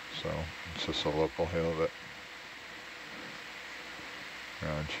 right? So it's just a local hail that.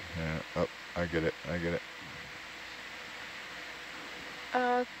 Raj, yeah. Oh, I get it.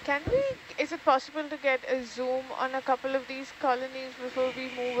 Is it possible to get a zoom on a couple of these colonies before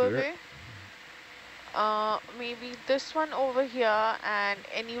we move away? Maybe this one over here and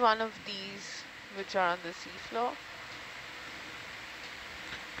any one of these which are on the seafloor.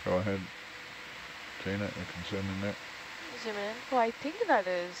 Go ahead, Jaina, you can zoom in there. Zoom in. Oh, I think that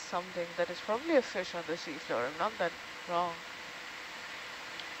is something, that is probably a fish on the seafloor. I'm not that wrong.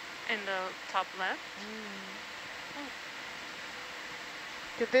 In the top left?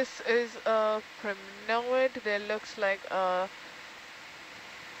 Okay, this is a primnoid. There looks like a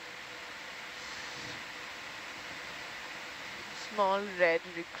small red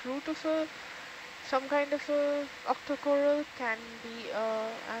recruit of some kind of a octocoral, can be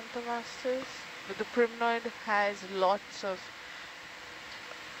anthomastus. But the primnoid has lots of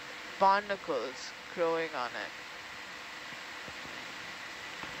barnacles growing on it.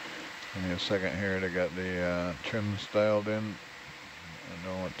 Give me a second here to get the trims dialed in. I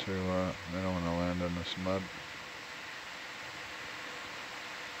don't want to land in this mud.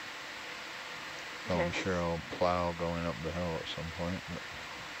 Oh, I'm sure I'll plow going up the hill at some point.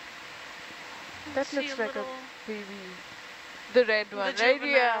 That looks like a baby. The red one, right?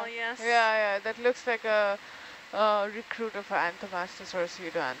 Yeah. Yes. Yeah. That looks like a recruit of anthomastus or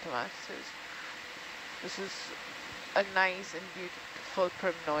pseudoanthomastus. This is a nice and beautiful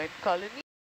primnoid colony.